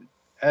 And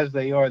as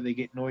they are, they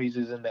get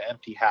noises in the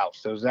empty house.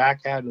 So Zach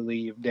had to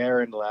leave.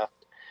 Darren left.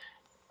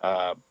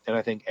 And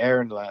I think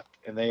Aaron left.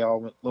 And they all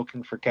went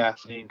looking for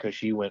Kathleen because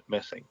she went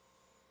missing.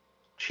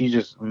 She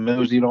just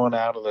moseyed on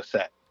out of the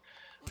set.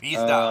 Peaced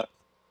out.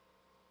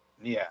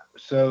 Yeah.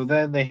 So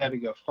then they had to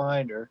go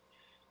find her,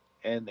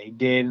 and they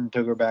did, and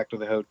took her back to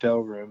the hotel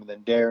room. And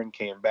then Darren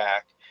came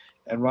back,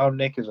 and while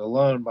Nick is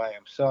alone by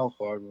himself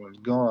while everyone's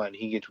gone,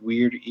 he gets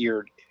weird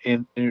ear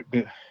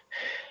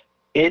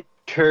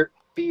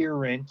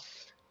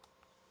interference.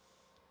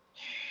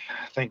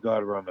 Thank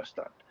God we're almost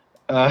done.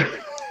 Uh,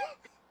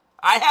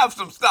 I have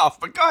some stuff,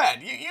 but go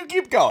ahead. You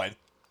keep going.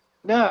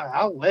 no,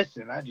 I'll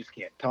listen. I just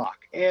can't talk.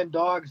 And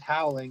dogs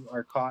howling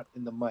are caught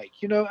in the mic.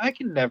 You know, I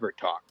can never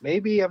talk.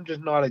 Maybe I'm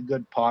just not a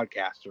good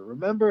podcaster.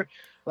 Remember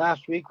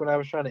last week when I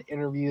was trying to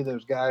interview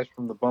those guys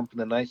from the Bump in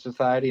the Night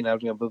Society, and I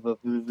was going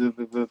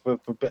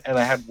and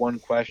I had one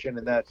question,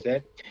 and that's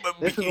it.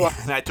 This is why.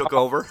 And I took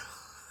over.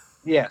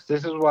 Yes,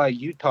 this is why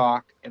you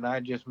talk and I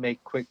just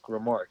make quick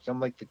remarks.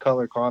 I'm like the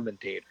color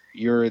commentator.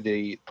 You're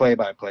the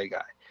play-by-play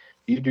guy.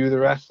 You do the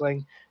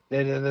wrestling,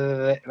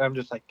 and I'm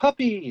just like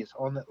puppies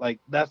on the like.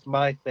 That's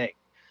my thing.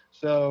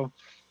 So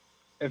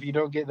if you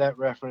don't get that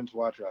reference,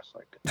 watch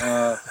wrestling.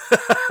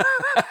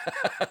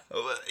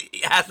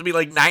 It has to be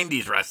like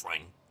 90s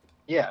wrestling.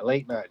 Yeah,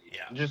 late 90s.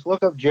 Yeah. Just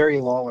look up Jerry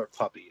Lawler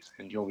puppies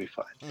and you'll be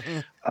fine.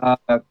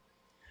 Mm-hmm.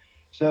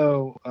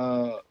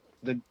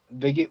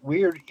 They get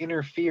weird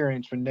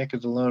interference when Nick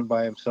is alone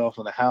by himself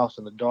in the house,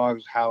 and the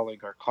dogs howling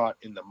are caught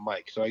in the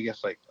mic. So I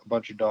guess like a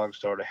bunch of dogs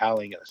started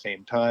howling at the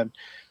same time.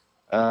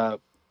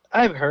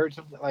 I've heard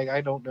something like,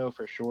 I don't know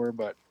for sure,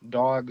 but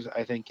dogs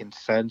I think can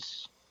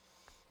sense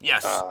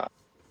Yes.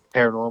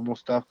 paranormal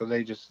stuff because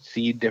they just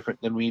see different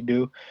than we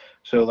do.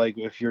 So like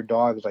if your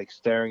dog is like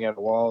staring at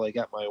a wall, like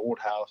at my old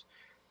house,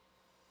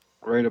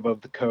 right above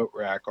the coat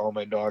rack, all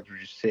my dogs would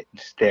just sit and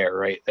stare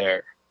right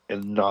there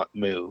and not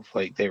move,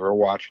 like they were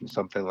watching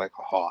something like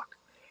a hawk.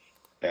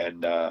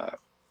 And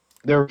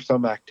there was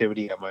some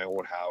activity at my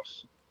old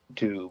house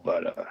too,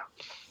 but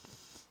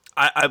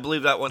I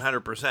believe that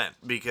 100%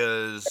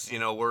 because,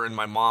 we're in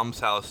my mom's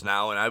house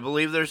now, and I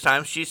believe there's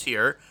times she's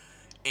here,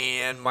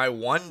 and my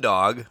one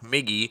dog,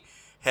 Miggy,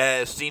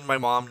 has seen my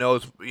mom,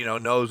 knows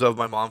of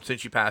my mom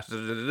since she passed.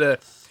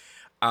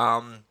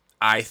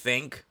 I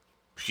think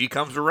she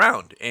comes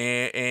around,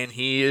 and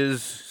he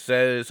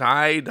says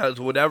hi, does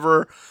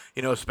whatever,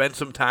 spend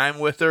some time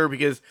with her,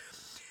 because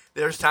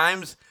there's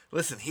times,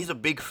 listen, he's a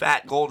big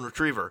fat golden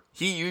retriever.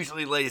 He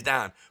usually lays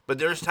down, but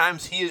there's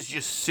times he is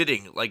just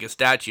sitting like a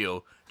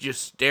statue,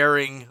 just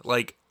staring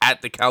like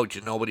at the couch,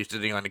 and nobody's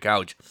sitting on the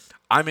couch.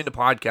 I'm in the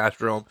podcast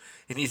room,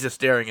 and he's just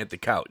staring at the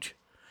couch.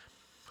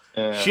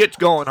 Shit's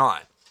going on.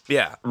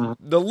 Yeah. Mhm.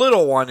 The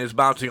little one is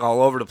bouncing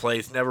all over the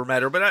place, never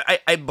met her, but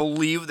I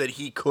believe that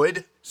he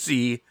could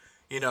see,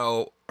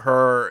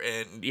 her,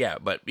 and yeah,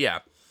 but yeah.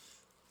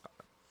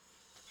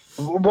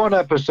 One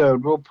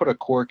episode, we'll put a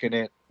cork in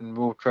it and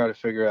we'll try to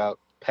figure out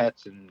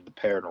pets and the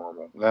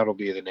paranormal. That'll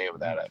be the name of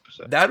that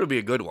episode. That would be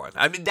a good one.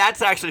 I mean,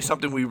 that's actually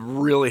something we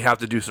really have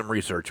to do some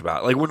research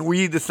about. Like, when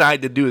we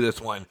decide to do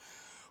this one,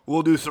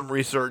 we'll do some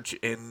research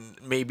and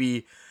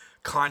maybe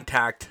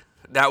contact.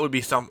 That would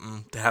be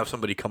something to have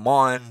somebody come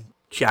on,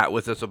 chat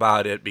with us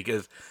about it.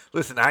 Because,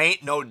 listen, I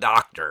ain't no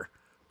doctor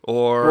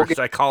or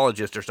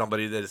psychologist or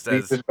somebody that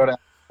says. Just go to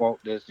Walt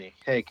Disney.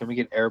 Hey, can we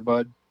get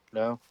Airbud?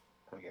 No?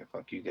 Okay,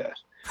 fuck you guys.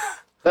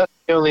 That's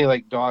the only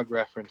like dog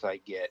reference I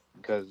get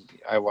because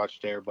I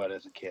watched Airbud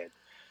as a kid.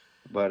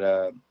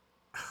 But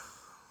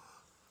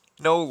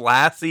no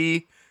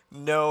Lassie,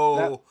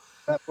 no.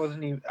 That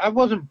wasn't even. I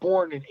wasn't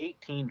born in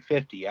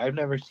 1850. I've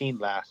never seen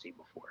Lassie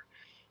before.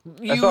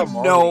 You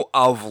know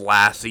of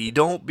Lassie.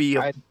 Don't be.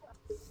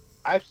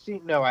 I've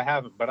seen. No, I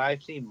haven't. But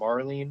I've seen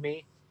Marley and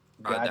Me.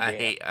 I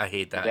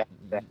hate that.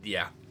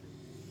 Yeah.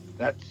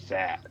 That's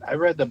sad. I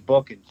read the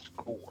book in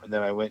school and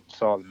then I went and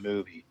saw the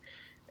movie.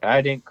 And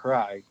I didn't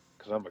cry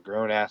because I'm a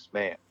grown ass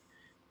man.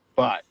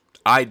 But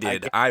I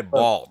did. I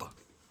bawled.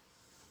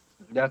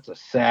 That's a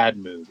sad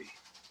movie.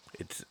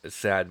 It's a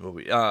sad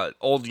movie.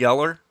 Old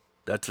Yeller.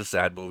 That's a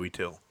sad movie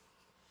too.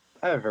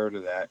 I've heard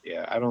of that.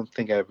 Yeah, I don't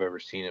think I've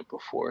ever seen it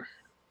before.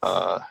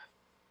 I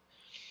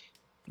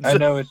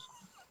know it's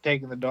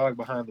taking the dog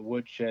behind the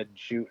woodshed and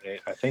shooting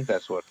it. I think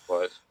that's what it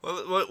was.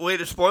 Well, way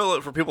to spoil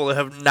it for people that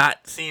have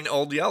not seen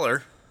Old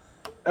Yeller.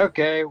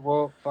 Okay,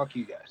 well, fuck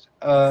you guys.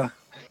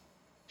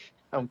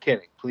 I'm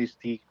kidding. Please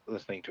keep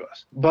listening to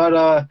us.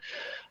 But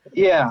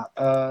yeah.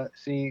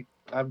 See,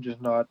 I'm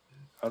not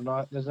in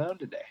the zone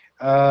today.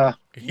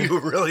 You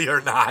really are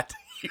not.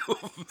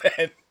 You've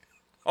been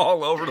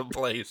all over the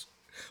place,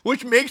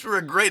 which makes for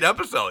a great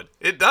episode.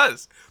 It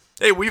does.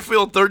 Hey, we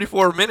filled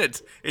 34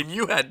 minutes, and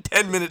you had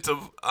 10 minutes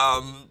of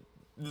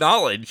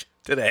knowledge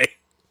today.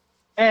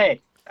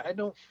 Hey, I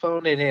don't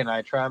phone it in.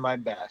 I try my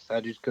best.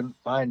 I just couldn't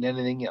find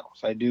anything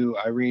else. I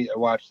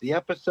watch the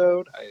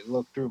episode, I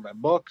look through my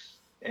books,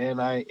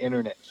 and I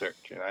internet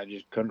search, and I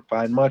just couldn't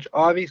find much.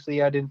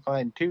 Obviously, I didn't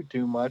find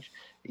too much,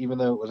 even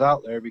though it was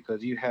out there,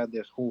 because you had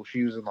this whole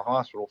she was in the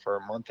hospital for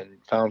a month and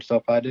found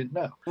stuff I didn't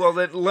know. Well,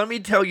 then let me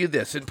tell you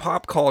this. In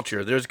pop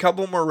culture, there's a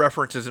couple more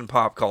references in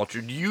pop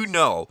culture. Do you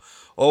know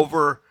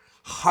over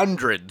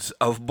hundreds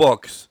of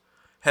books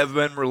have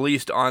been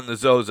released on the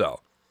ZoZo?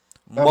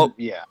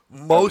 Yeah.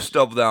 Most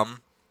of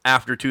them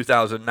after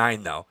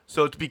 2009, though.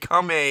 So it's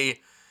become a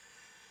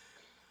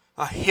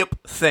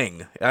hip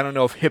thing. I don't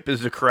know if hip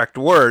is the correct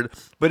word,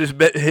 but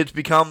it's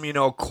become,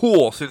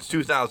 cool since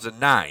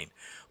 2009.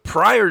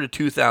 Prior to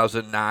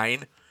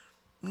 2009,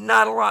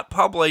 not a lot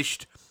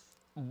published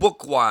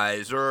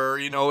book-wise or,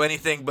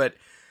 anything, but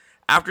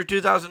after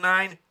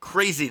 2009,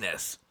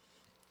 craziness.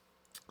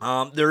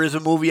 There is a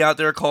movie out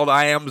there called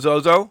I Am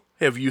ZoZo.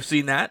 Have you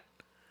seen that?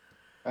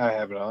 I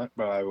have not,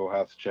 but I will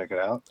have to check it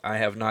out. I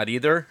have not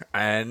either,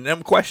 and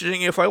I'm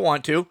questioning if I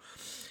want to.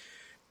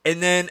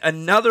 And then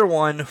another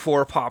one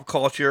for pop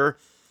culture,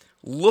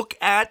 look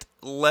at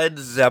Led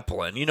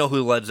Zeppelin. You know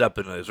who Led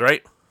Zeppelin is,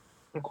 right?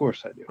 Of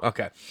course I do.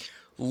 Okay.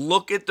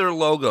 Look at their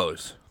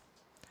logos.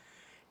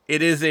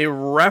 It is a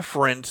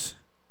reference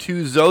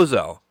to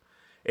ZoZo.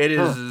 It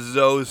is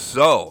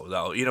ZoZo,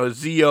 though.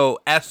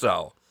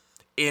 ZOSO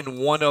in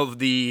one of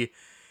the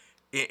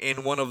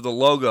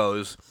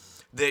logos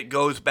that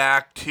goes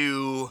back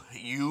to,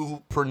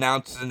 you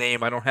pronounce the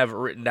name, I don't have it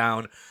written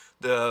down,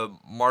 the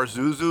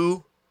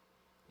Marzuzu.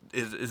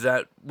 Is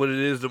that what it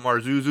is? The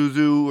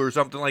Marzuzu or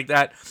something like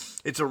that?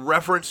 It's a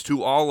reference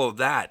to all of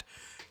that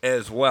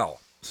as well.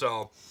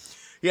 So,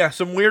 yeah,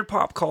 some weird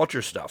pop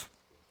culture stuff.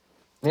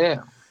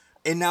 Yeah.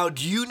 And now,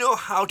 do you know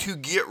how to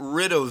get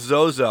rid of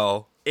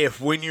ZoZo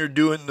when you're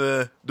doing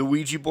the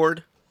Ouija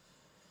board?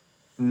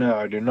 No,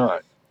 I do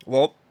not.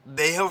 Well,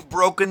 they have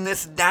broken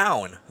this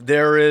down.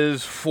 There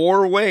is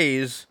 4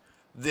 ways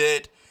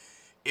that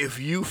if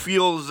you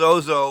feel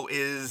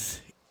ZoZo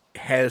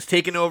has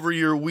taken over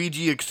your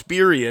Ouija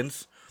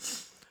experience,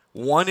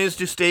 one is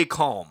to stay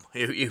calm.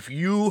 If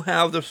you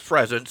have the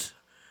presence,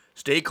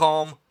 stay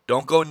calm.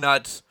 Don't go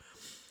nuts.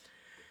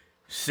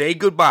 Say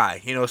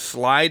goodbye.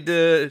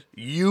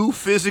 You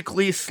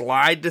physically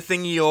slide the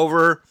thingy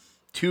over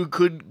to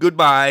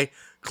goodbye.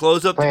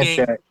 Close up the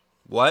game.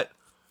 What?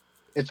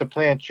 It's a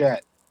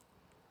planchette.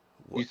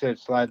 You said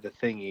slide the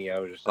thingy. I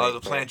was just saying. Oh,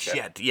 the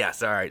planchette.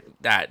 Yes, all right.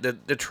 That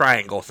the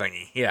triangle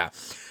thingy. Yeah.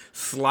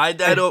 Slide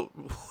that over.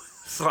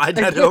 Slide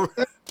that over.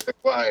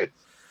 What?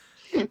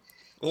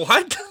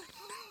 What?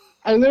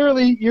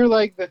 You're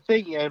like the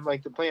thingy. I'm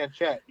like the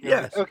planchette.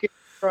 Yes. Like, okay,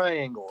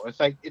 triangle. It's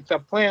like, it's a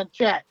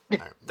planchette.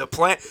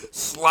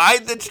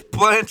 Slide the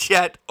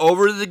planchette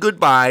over to the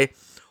goodbye.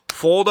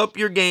 Fold up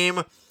your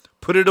game.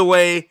 Put it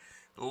away.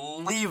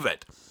 Leave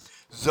it.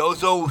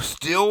 ZoZo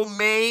still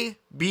may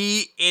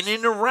be in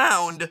and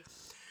around.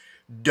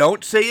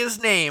 Don't say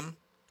his name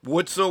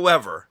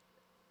whatsoever.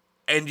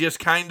 And just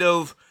kind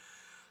of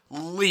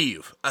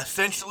leave.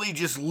 Essentially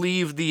just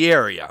leave the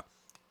area.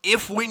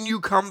 If when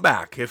you come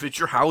back, if it's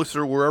your house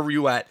or wherever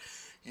you at,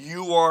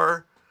 you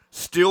are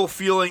still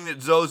feeling that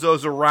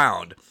ZoZo's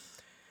around,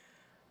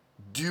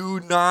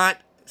 do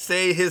not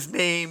say his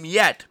name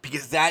yet,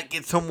 because that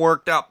gets him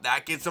worked up.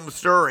 That gets him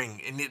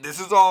stirring. And this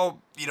is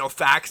all,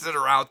 facts that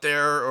are out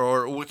there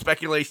or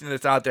speculation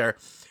that's out there.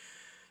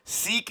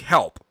 Seek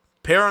help.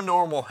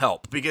 Paranormal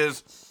help.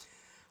 Because,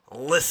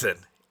 listen,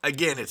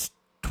 again, it's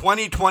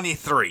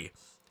 2023.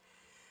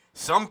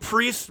 Some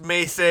priests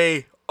may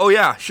say, oh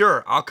yeah,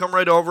 sure, I'll come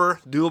right over,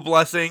 do a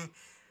blessing.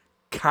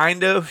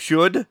 Kind of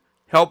should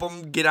help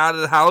them get out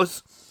of the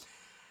house.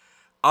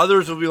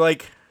 Others will be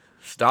like,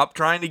 stop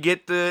trying to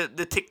get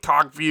the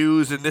TikTok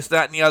views and this,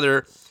 that, and the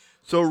other.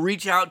 So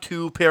reach out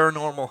to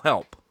paranormal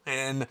help.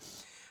 And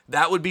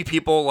that would be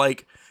people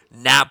like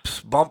Naps,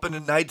 Bumpin' the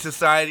Night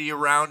Society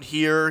around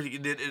here.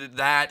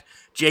 That.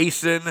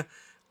 Jason.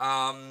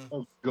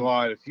 Oh,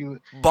 God.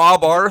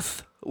 Bob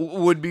Arth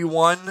would be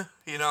one,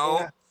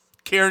 Yeah.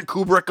 Karen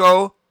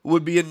Kubricko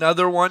would be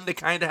another one to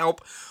kind of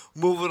help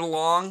move it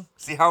along.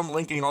 See how I'm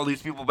linking all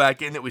these people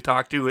back in that we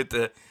talked to at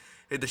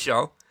the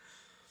show?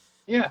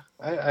 Yeah,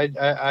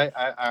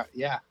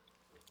 yeah.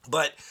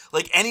 But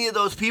like any of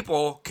those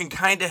people can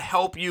kind of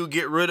help you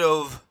get rid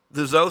of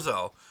the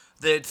ZoZo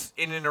that's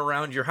in and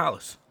around your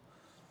house.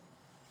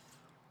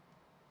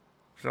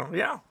 So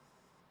yeah,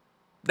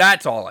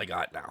 that's all I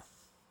got now.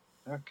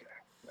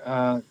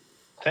 Okay.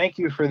 Thank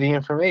you for the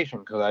information,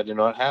 because I do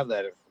not have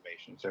that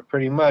information. So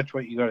pretty much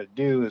what you got to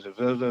do is, if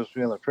ZoZo's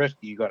feeling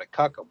frisky, you got to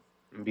cuck them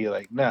and be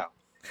like, no,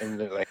 and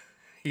they're like,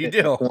 you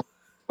do.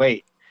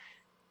 Wait,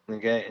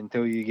 okay,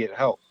 until you get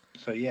help.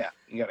 So yeah,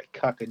 you got to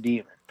cuck a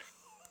demon.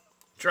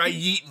 Try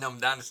yeeting them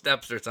down the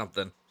steps or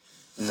something.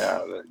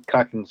 No, the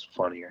cucking's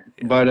funnier.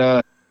 Yeah.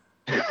 But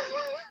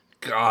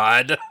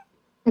God,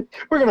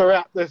 we're gonna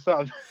wrap this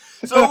up.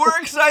 So we're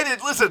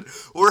excited. Listen,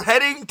 we're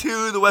heading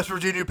to the West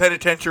Virginia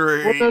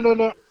Penitentiary. Well,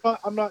 no.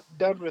 I'm not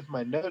done with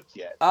my notes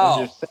yet.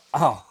 Okay.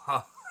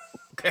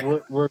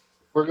 We're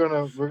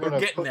gonna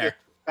getting there.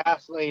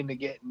 Fast lane to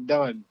getting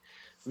done,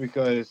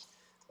 because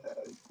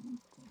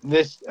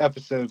this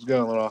episode's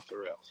going off the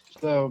rails.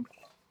 So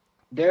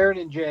Darren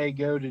and Jay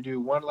go to do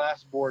one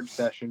last board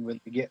session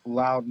when they get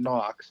loud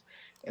knocks,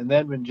 and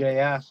then when Jay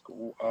asks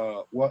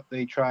what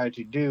they try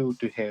to do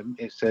to him,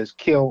 it says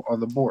kill on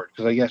the board,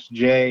 because I guess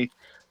Jay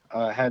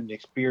had an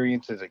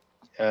experience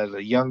as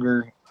a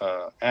younger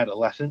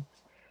adolescent,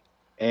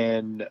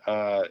 and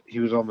he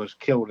was almost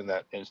killed in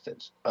that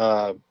instance.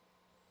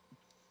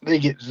 They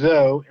get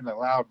Zoe in a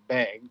loud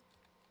bang.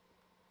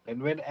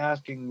 And when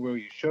asking will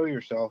you show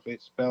yourself,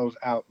 it spells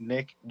out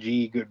Nick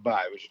G.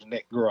 Goodbye, which is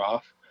Nick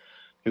Groff,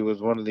 who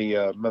was one of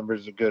the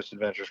members of Ghost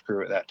Adventures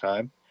crew at that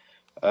time.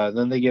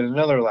 Then they get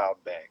another loud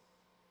bang.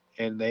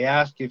 And they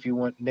ask if you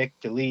want Nick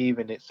to leave,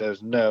 and it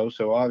says no.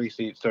 So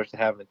obviously it starts to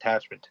have an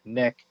attachment to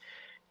Nick.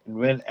 And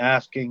when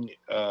asking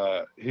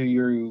who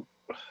you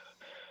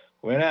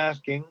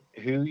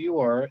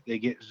are, they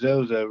get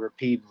Zozo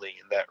repeatedly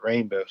in that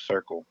rainbow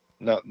circle.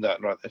 Not this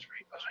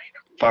rainbow,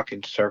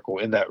 fucking circle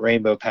in that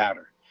rainbow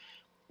pattern.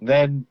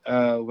 Then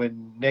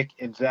when Nick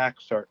and Zach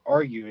start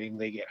arguing,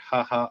 they get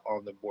haha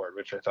on the board,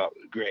 which I thought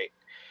was great.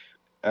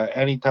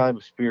 Anytime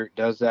a spirit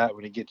does that,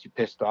 when it gets you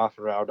pissed off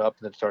and riled up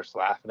and then starts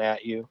laughing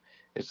at you,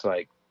 it's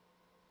like,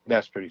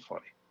 that's pretty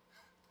funny.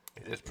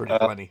 It is pretty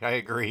funny. I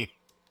agree.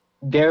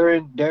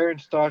 Darren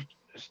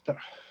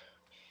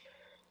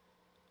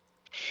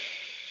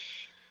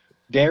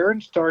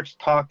starts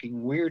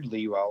talking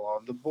weirdly while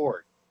on the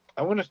board.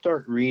 I want to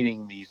start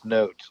reading these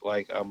notes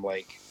like I'm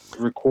like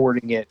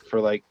recording it for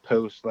like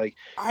posts. Like,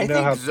 I think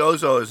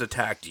ZoZo has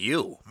attacked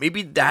you.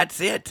 Maybe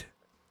that's it.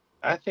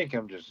 I think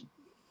I'm just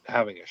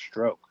having a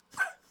stroke.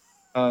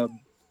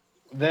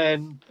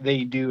 Then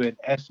they do an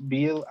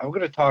SB. I'm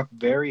going to talk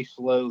very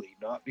slowly,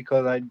 not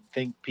because I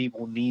think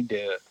people need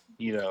to,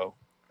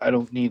 I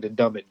don't need to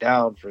dumb it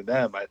down for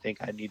them. I think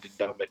I need to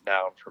dumb it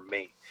down for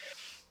me.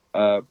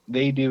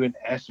 They do an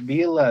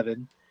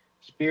SB11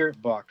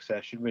 spirit box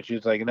session, which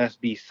is like an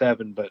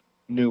SB7 but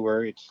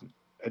newer. It's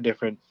a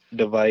different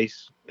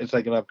device. It's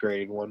like an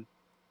upgraded one.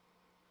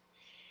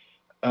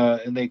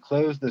 And they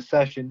close the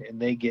session and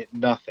they get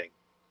nothing.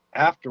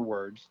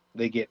 Afterwards,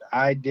 they get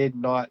I did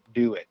not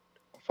do it,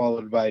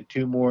 followed by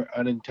 2 more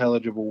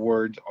unintelligible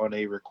words on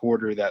a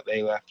recorder that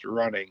they left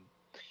running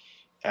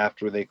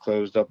after they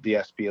closed up the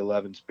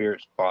SB11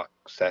 Spirits box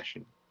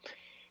session.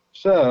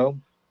 So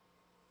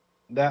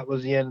that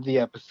was the end of the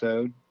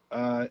episode.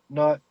 We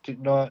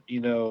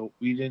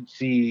didn't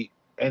see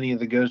any of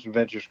the Ghost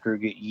Adventures crew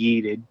get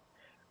yeeted,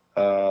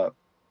 or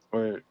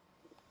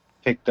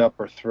picked up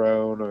or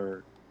thrown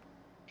or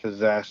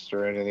possessed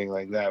or anything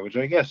like that, which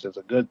I guess is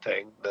a good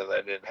thing that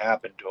didn't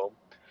happen to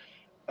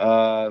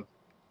them.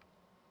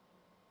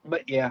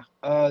 But yeah,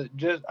 I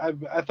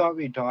thought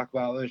we'd talk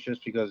about this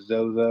just because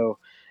ZoZo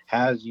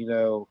has,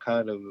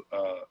 kind of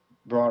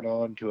brought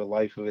on to a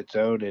life of its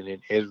own, and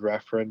it is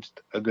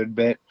referenced a good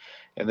bit.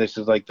 And this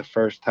is like the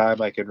first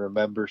time I can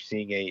remember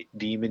seeing a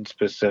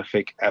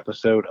demon-specific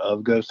episode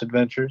of Ghost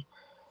Adventures.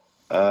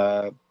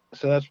 So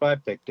that's why I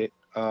picked it.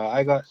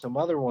 I got some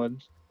other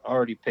ones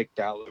already picked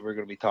out that we're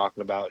going to be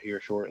talking about here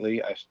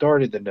shortly. I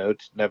started the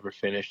notes, never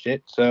finished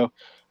it, so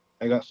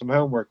I got some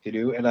homework to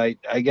do, and I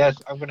guess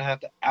I'm going to have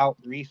to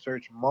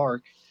out-research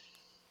Mark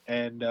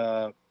and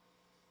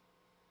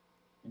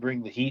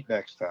bring the heat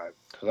next time,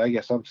 because I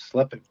guess I'm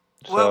slipping.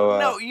 Well,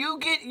 no, you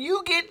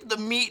get the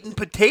meat and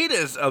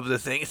potatoes of the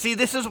thing. See,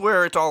 this is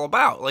where it's all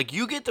about. Like,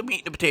 you get the meat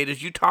and the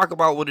potatoes. You talk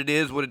about what it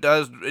is, what it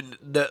does. And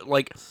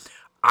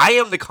I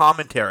am the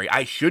commentary.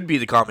 I should be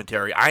the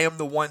commentary. I am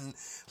the one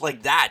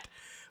like that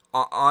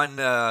on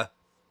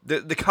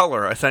the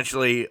color,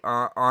 essentially,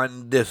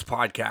 on this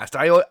podcast.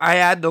 I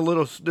add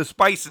the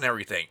spice and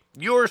everything.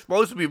 You're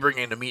supposed to be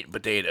bringing the meat and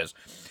potatoes.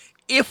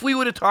 If we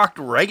would have talked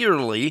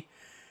regularly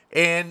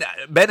and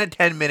been a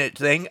 10-minute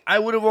thing, I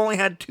would have only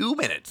had 2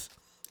 minutes.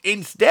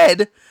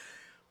 Instead,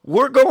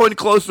 we're going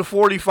close to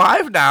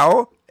 45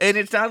 now, and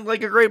it sounds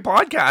like a great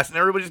podcast, and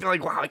everybody's going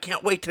to wow, I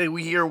can't wait till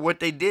we hear what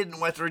they did in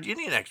West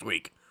Virginia next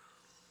week.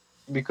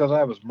 Because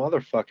I was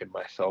motherfucking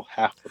myself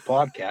half the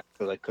podcast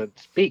because I couldn't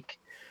speak.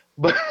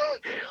 But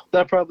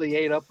that probably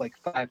ate up like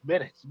 5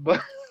 minutes.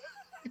 But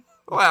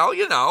well,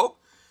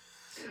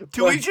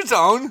 to each its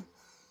own.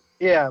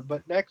 Yeah,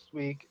 but next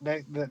week,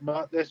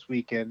 not this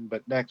weekend,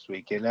 but next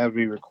weekend, as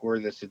we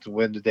record this, it's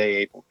Wednesday,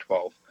 April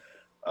 12th.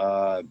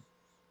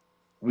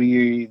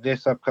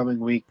 This upcoming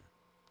week,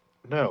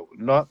 no,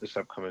 not this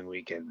upcoming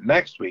weekend,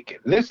 next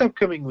weekend. This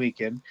upcoming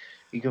weekend,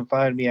 you can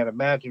find me at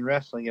Imagine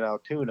Wrestling in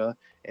Altoona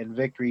and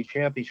Victory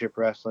Championship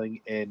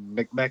Wrestling in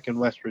McMecken,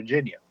 West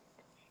Virginia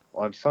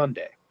on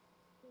Sunday.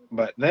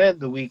 But then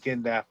the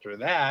weekend after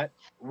that,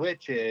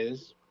 which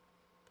is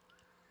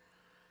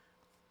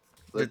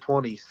the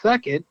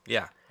 22nd,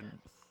 yeah,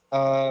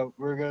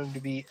 we're going to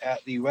be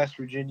at the West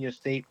Virginia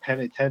State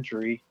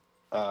Penitentiary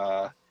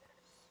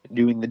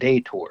doing the day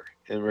tour.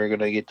 And we're going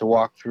to get to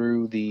walk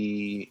through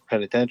the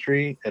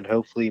penitentiary, and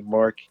hopefully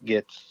Mark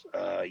gets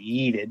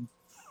yeeted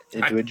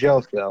into a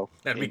jail cell.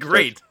 That'd be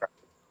great.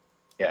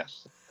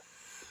 Yes.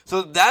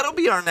 So that'll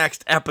be our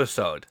next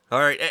episode. All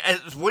right.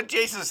 As what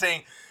Jason's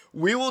saying,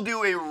 we will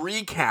do a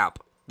recap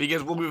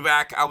because we'll be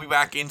back. I'll be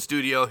back in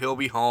studio. He'll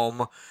be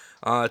home.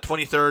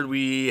 23rd,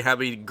 we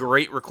have a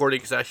great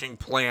recording session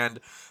planned.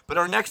 But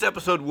our next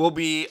episode will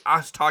be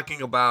us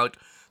talking about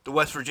the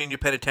West Virginia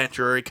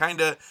Penitentiary,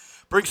 kind of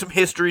bring some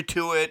history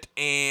to it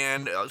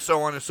and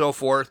so on and so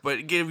forth,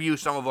 but give you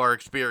some of our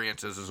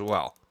experiences as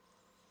well.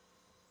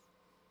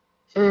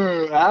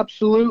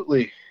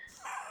 Absolutely.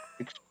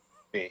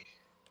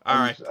 All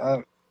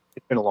right.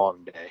 It's been a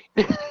long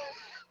day.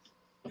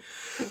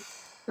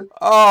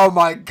 Oh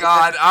my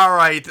God! All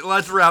right,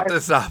 let's wrap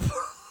this up.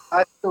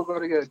 I still got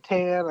to go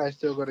tan. I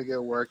still got to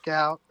go work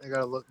out. I got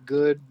to look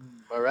good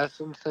in my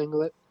wrestling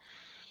singlet.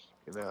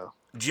 You know.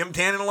 Gym,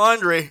 tan, and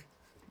laundry.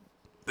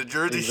 The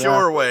Jersey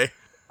Shore Exactly. way.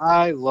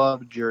 I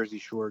loved Jersey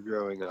Shore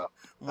growing up.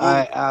 Woo,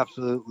 I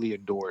absolutely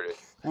adored it.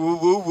 woo,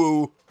 woo,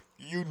 woo.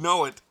 You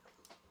know it.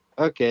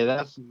 Okay,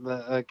 that's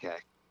okay.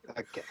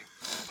 Okay.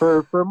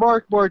 For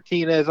Mark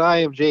Martinez, I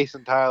am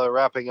Jason Tyler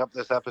wrapping up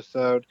this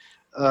episode.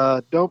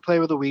 Don't play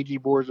with the Ouija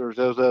boards or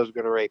Zozo's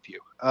going to rape you.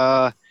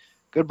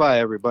 Goodbye,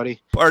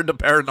 everybody. Pardon the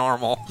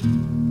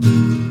paranormal.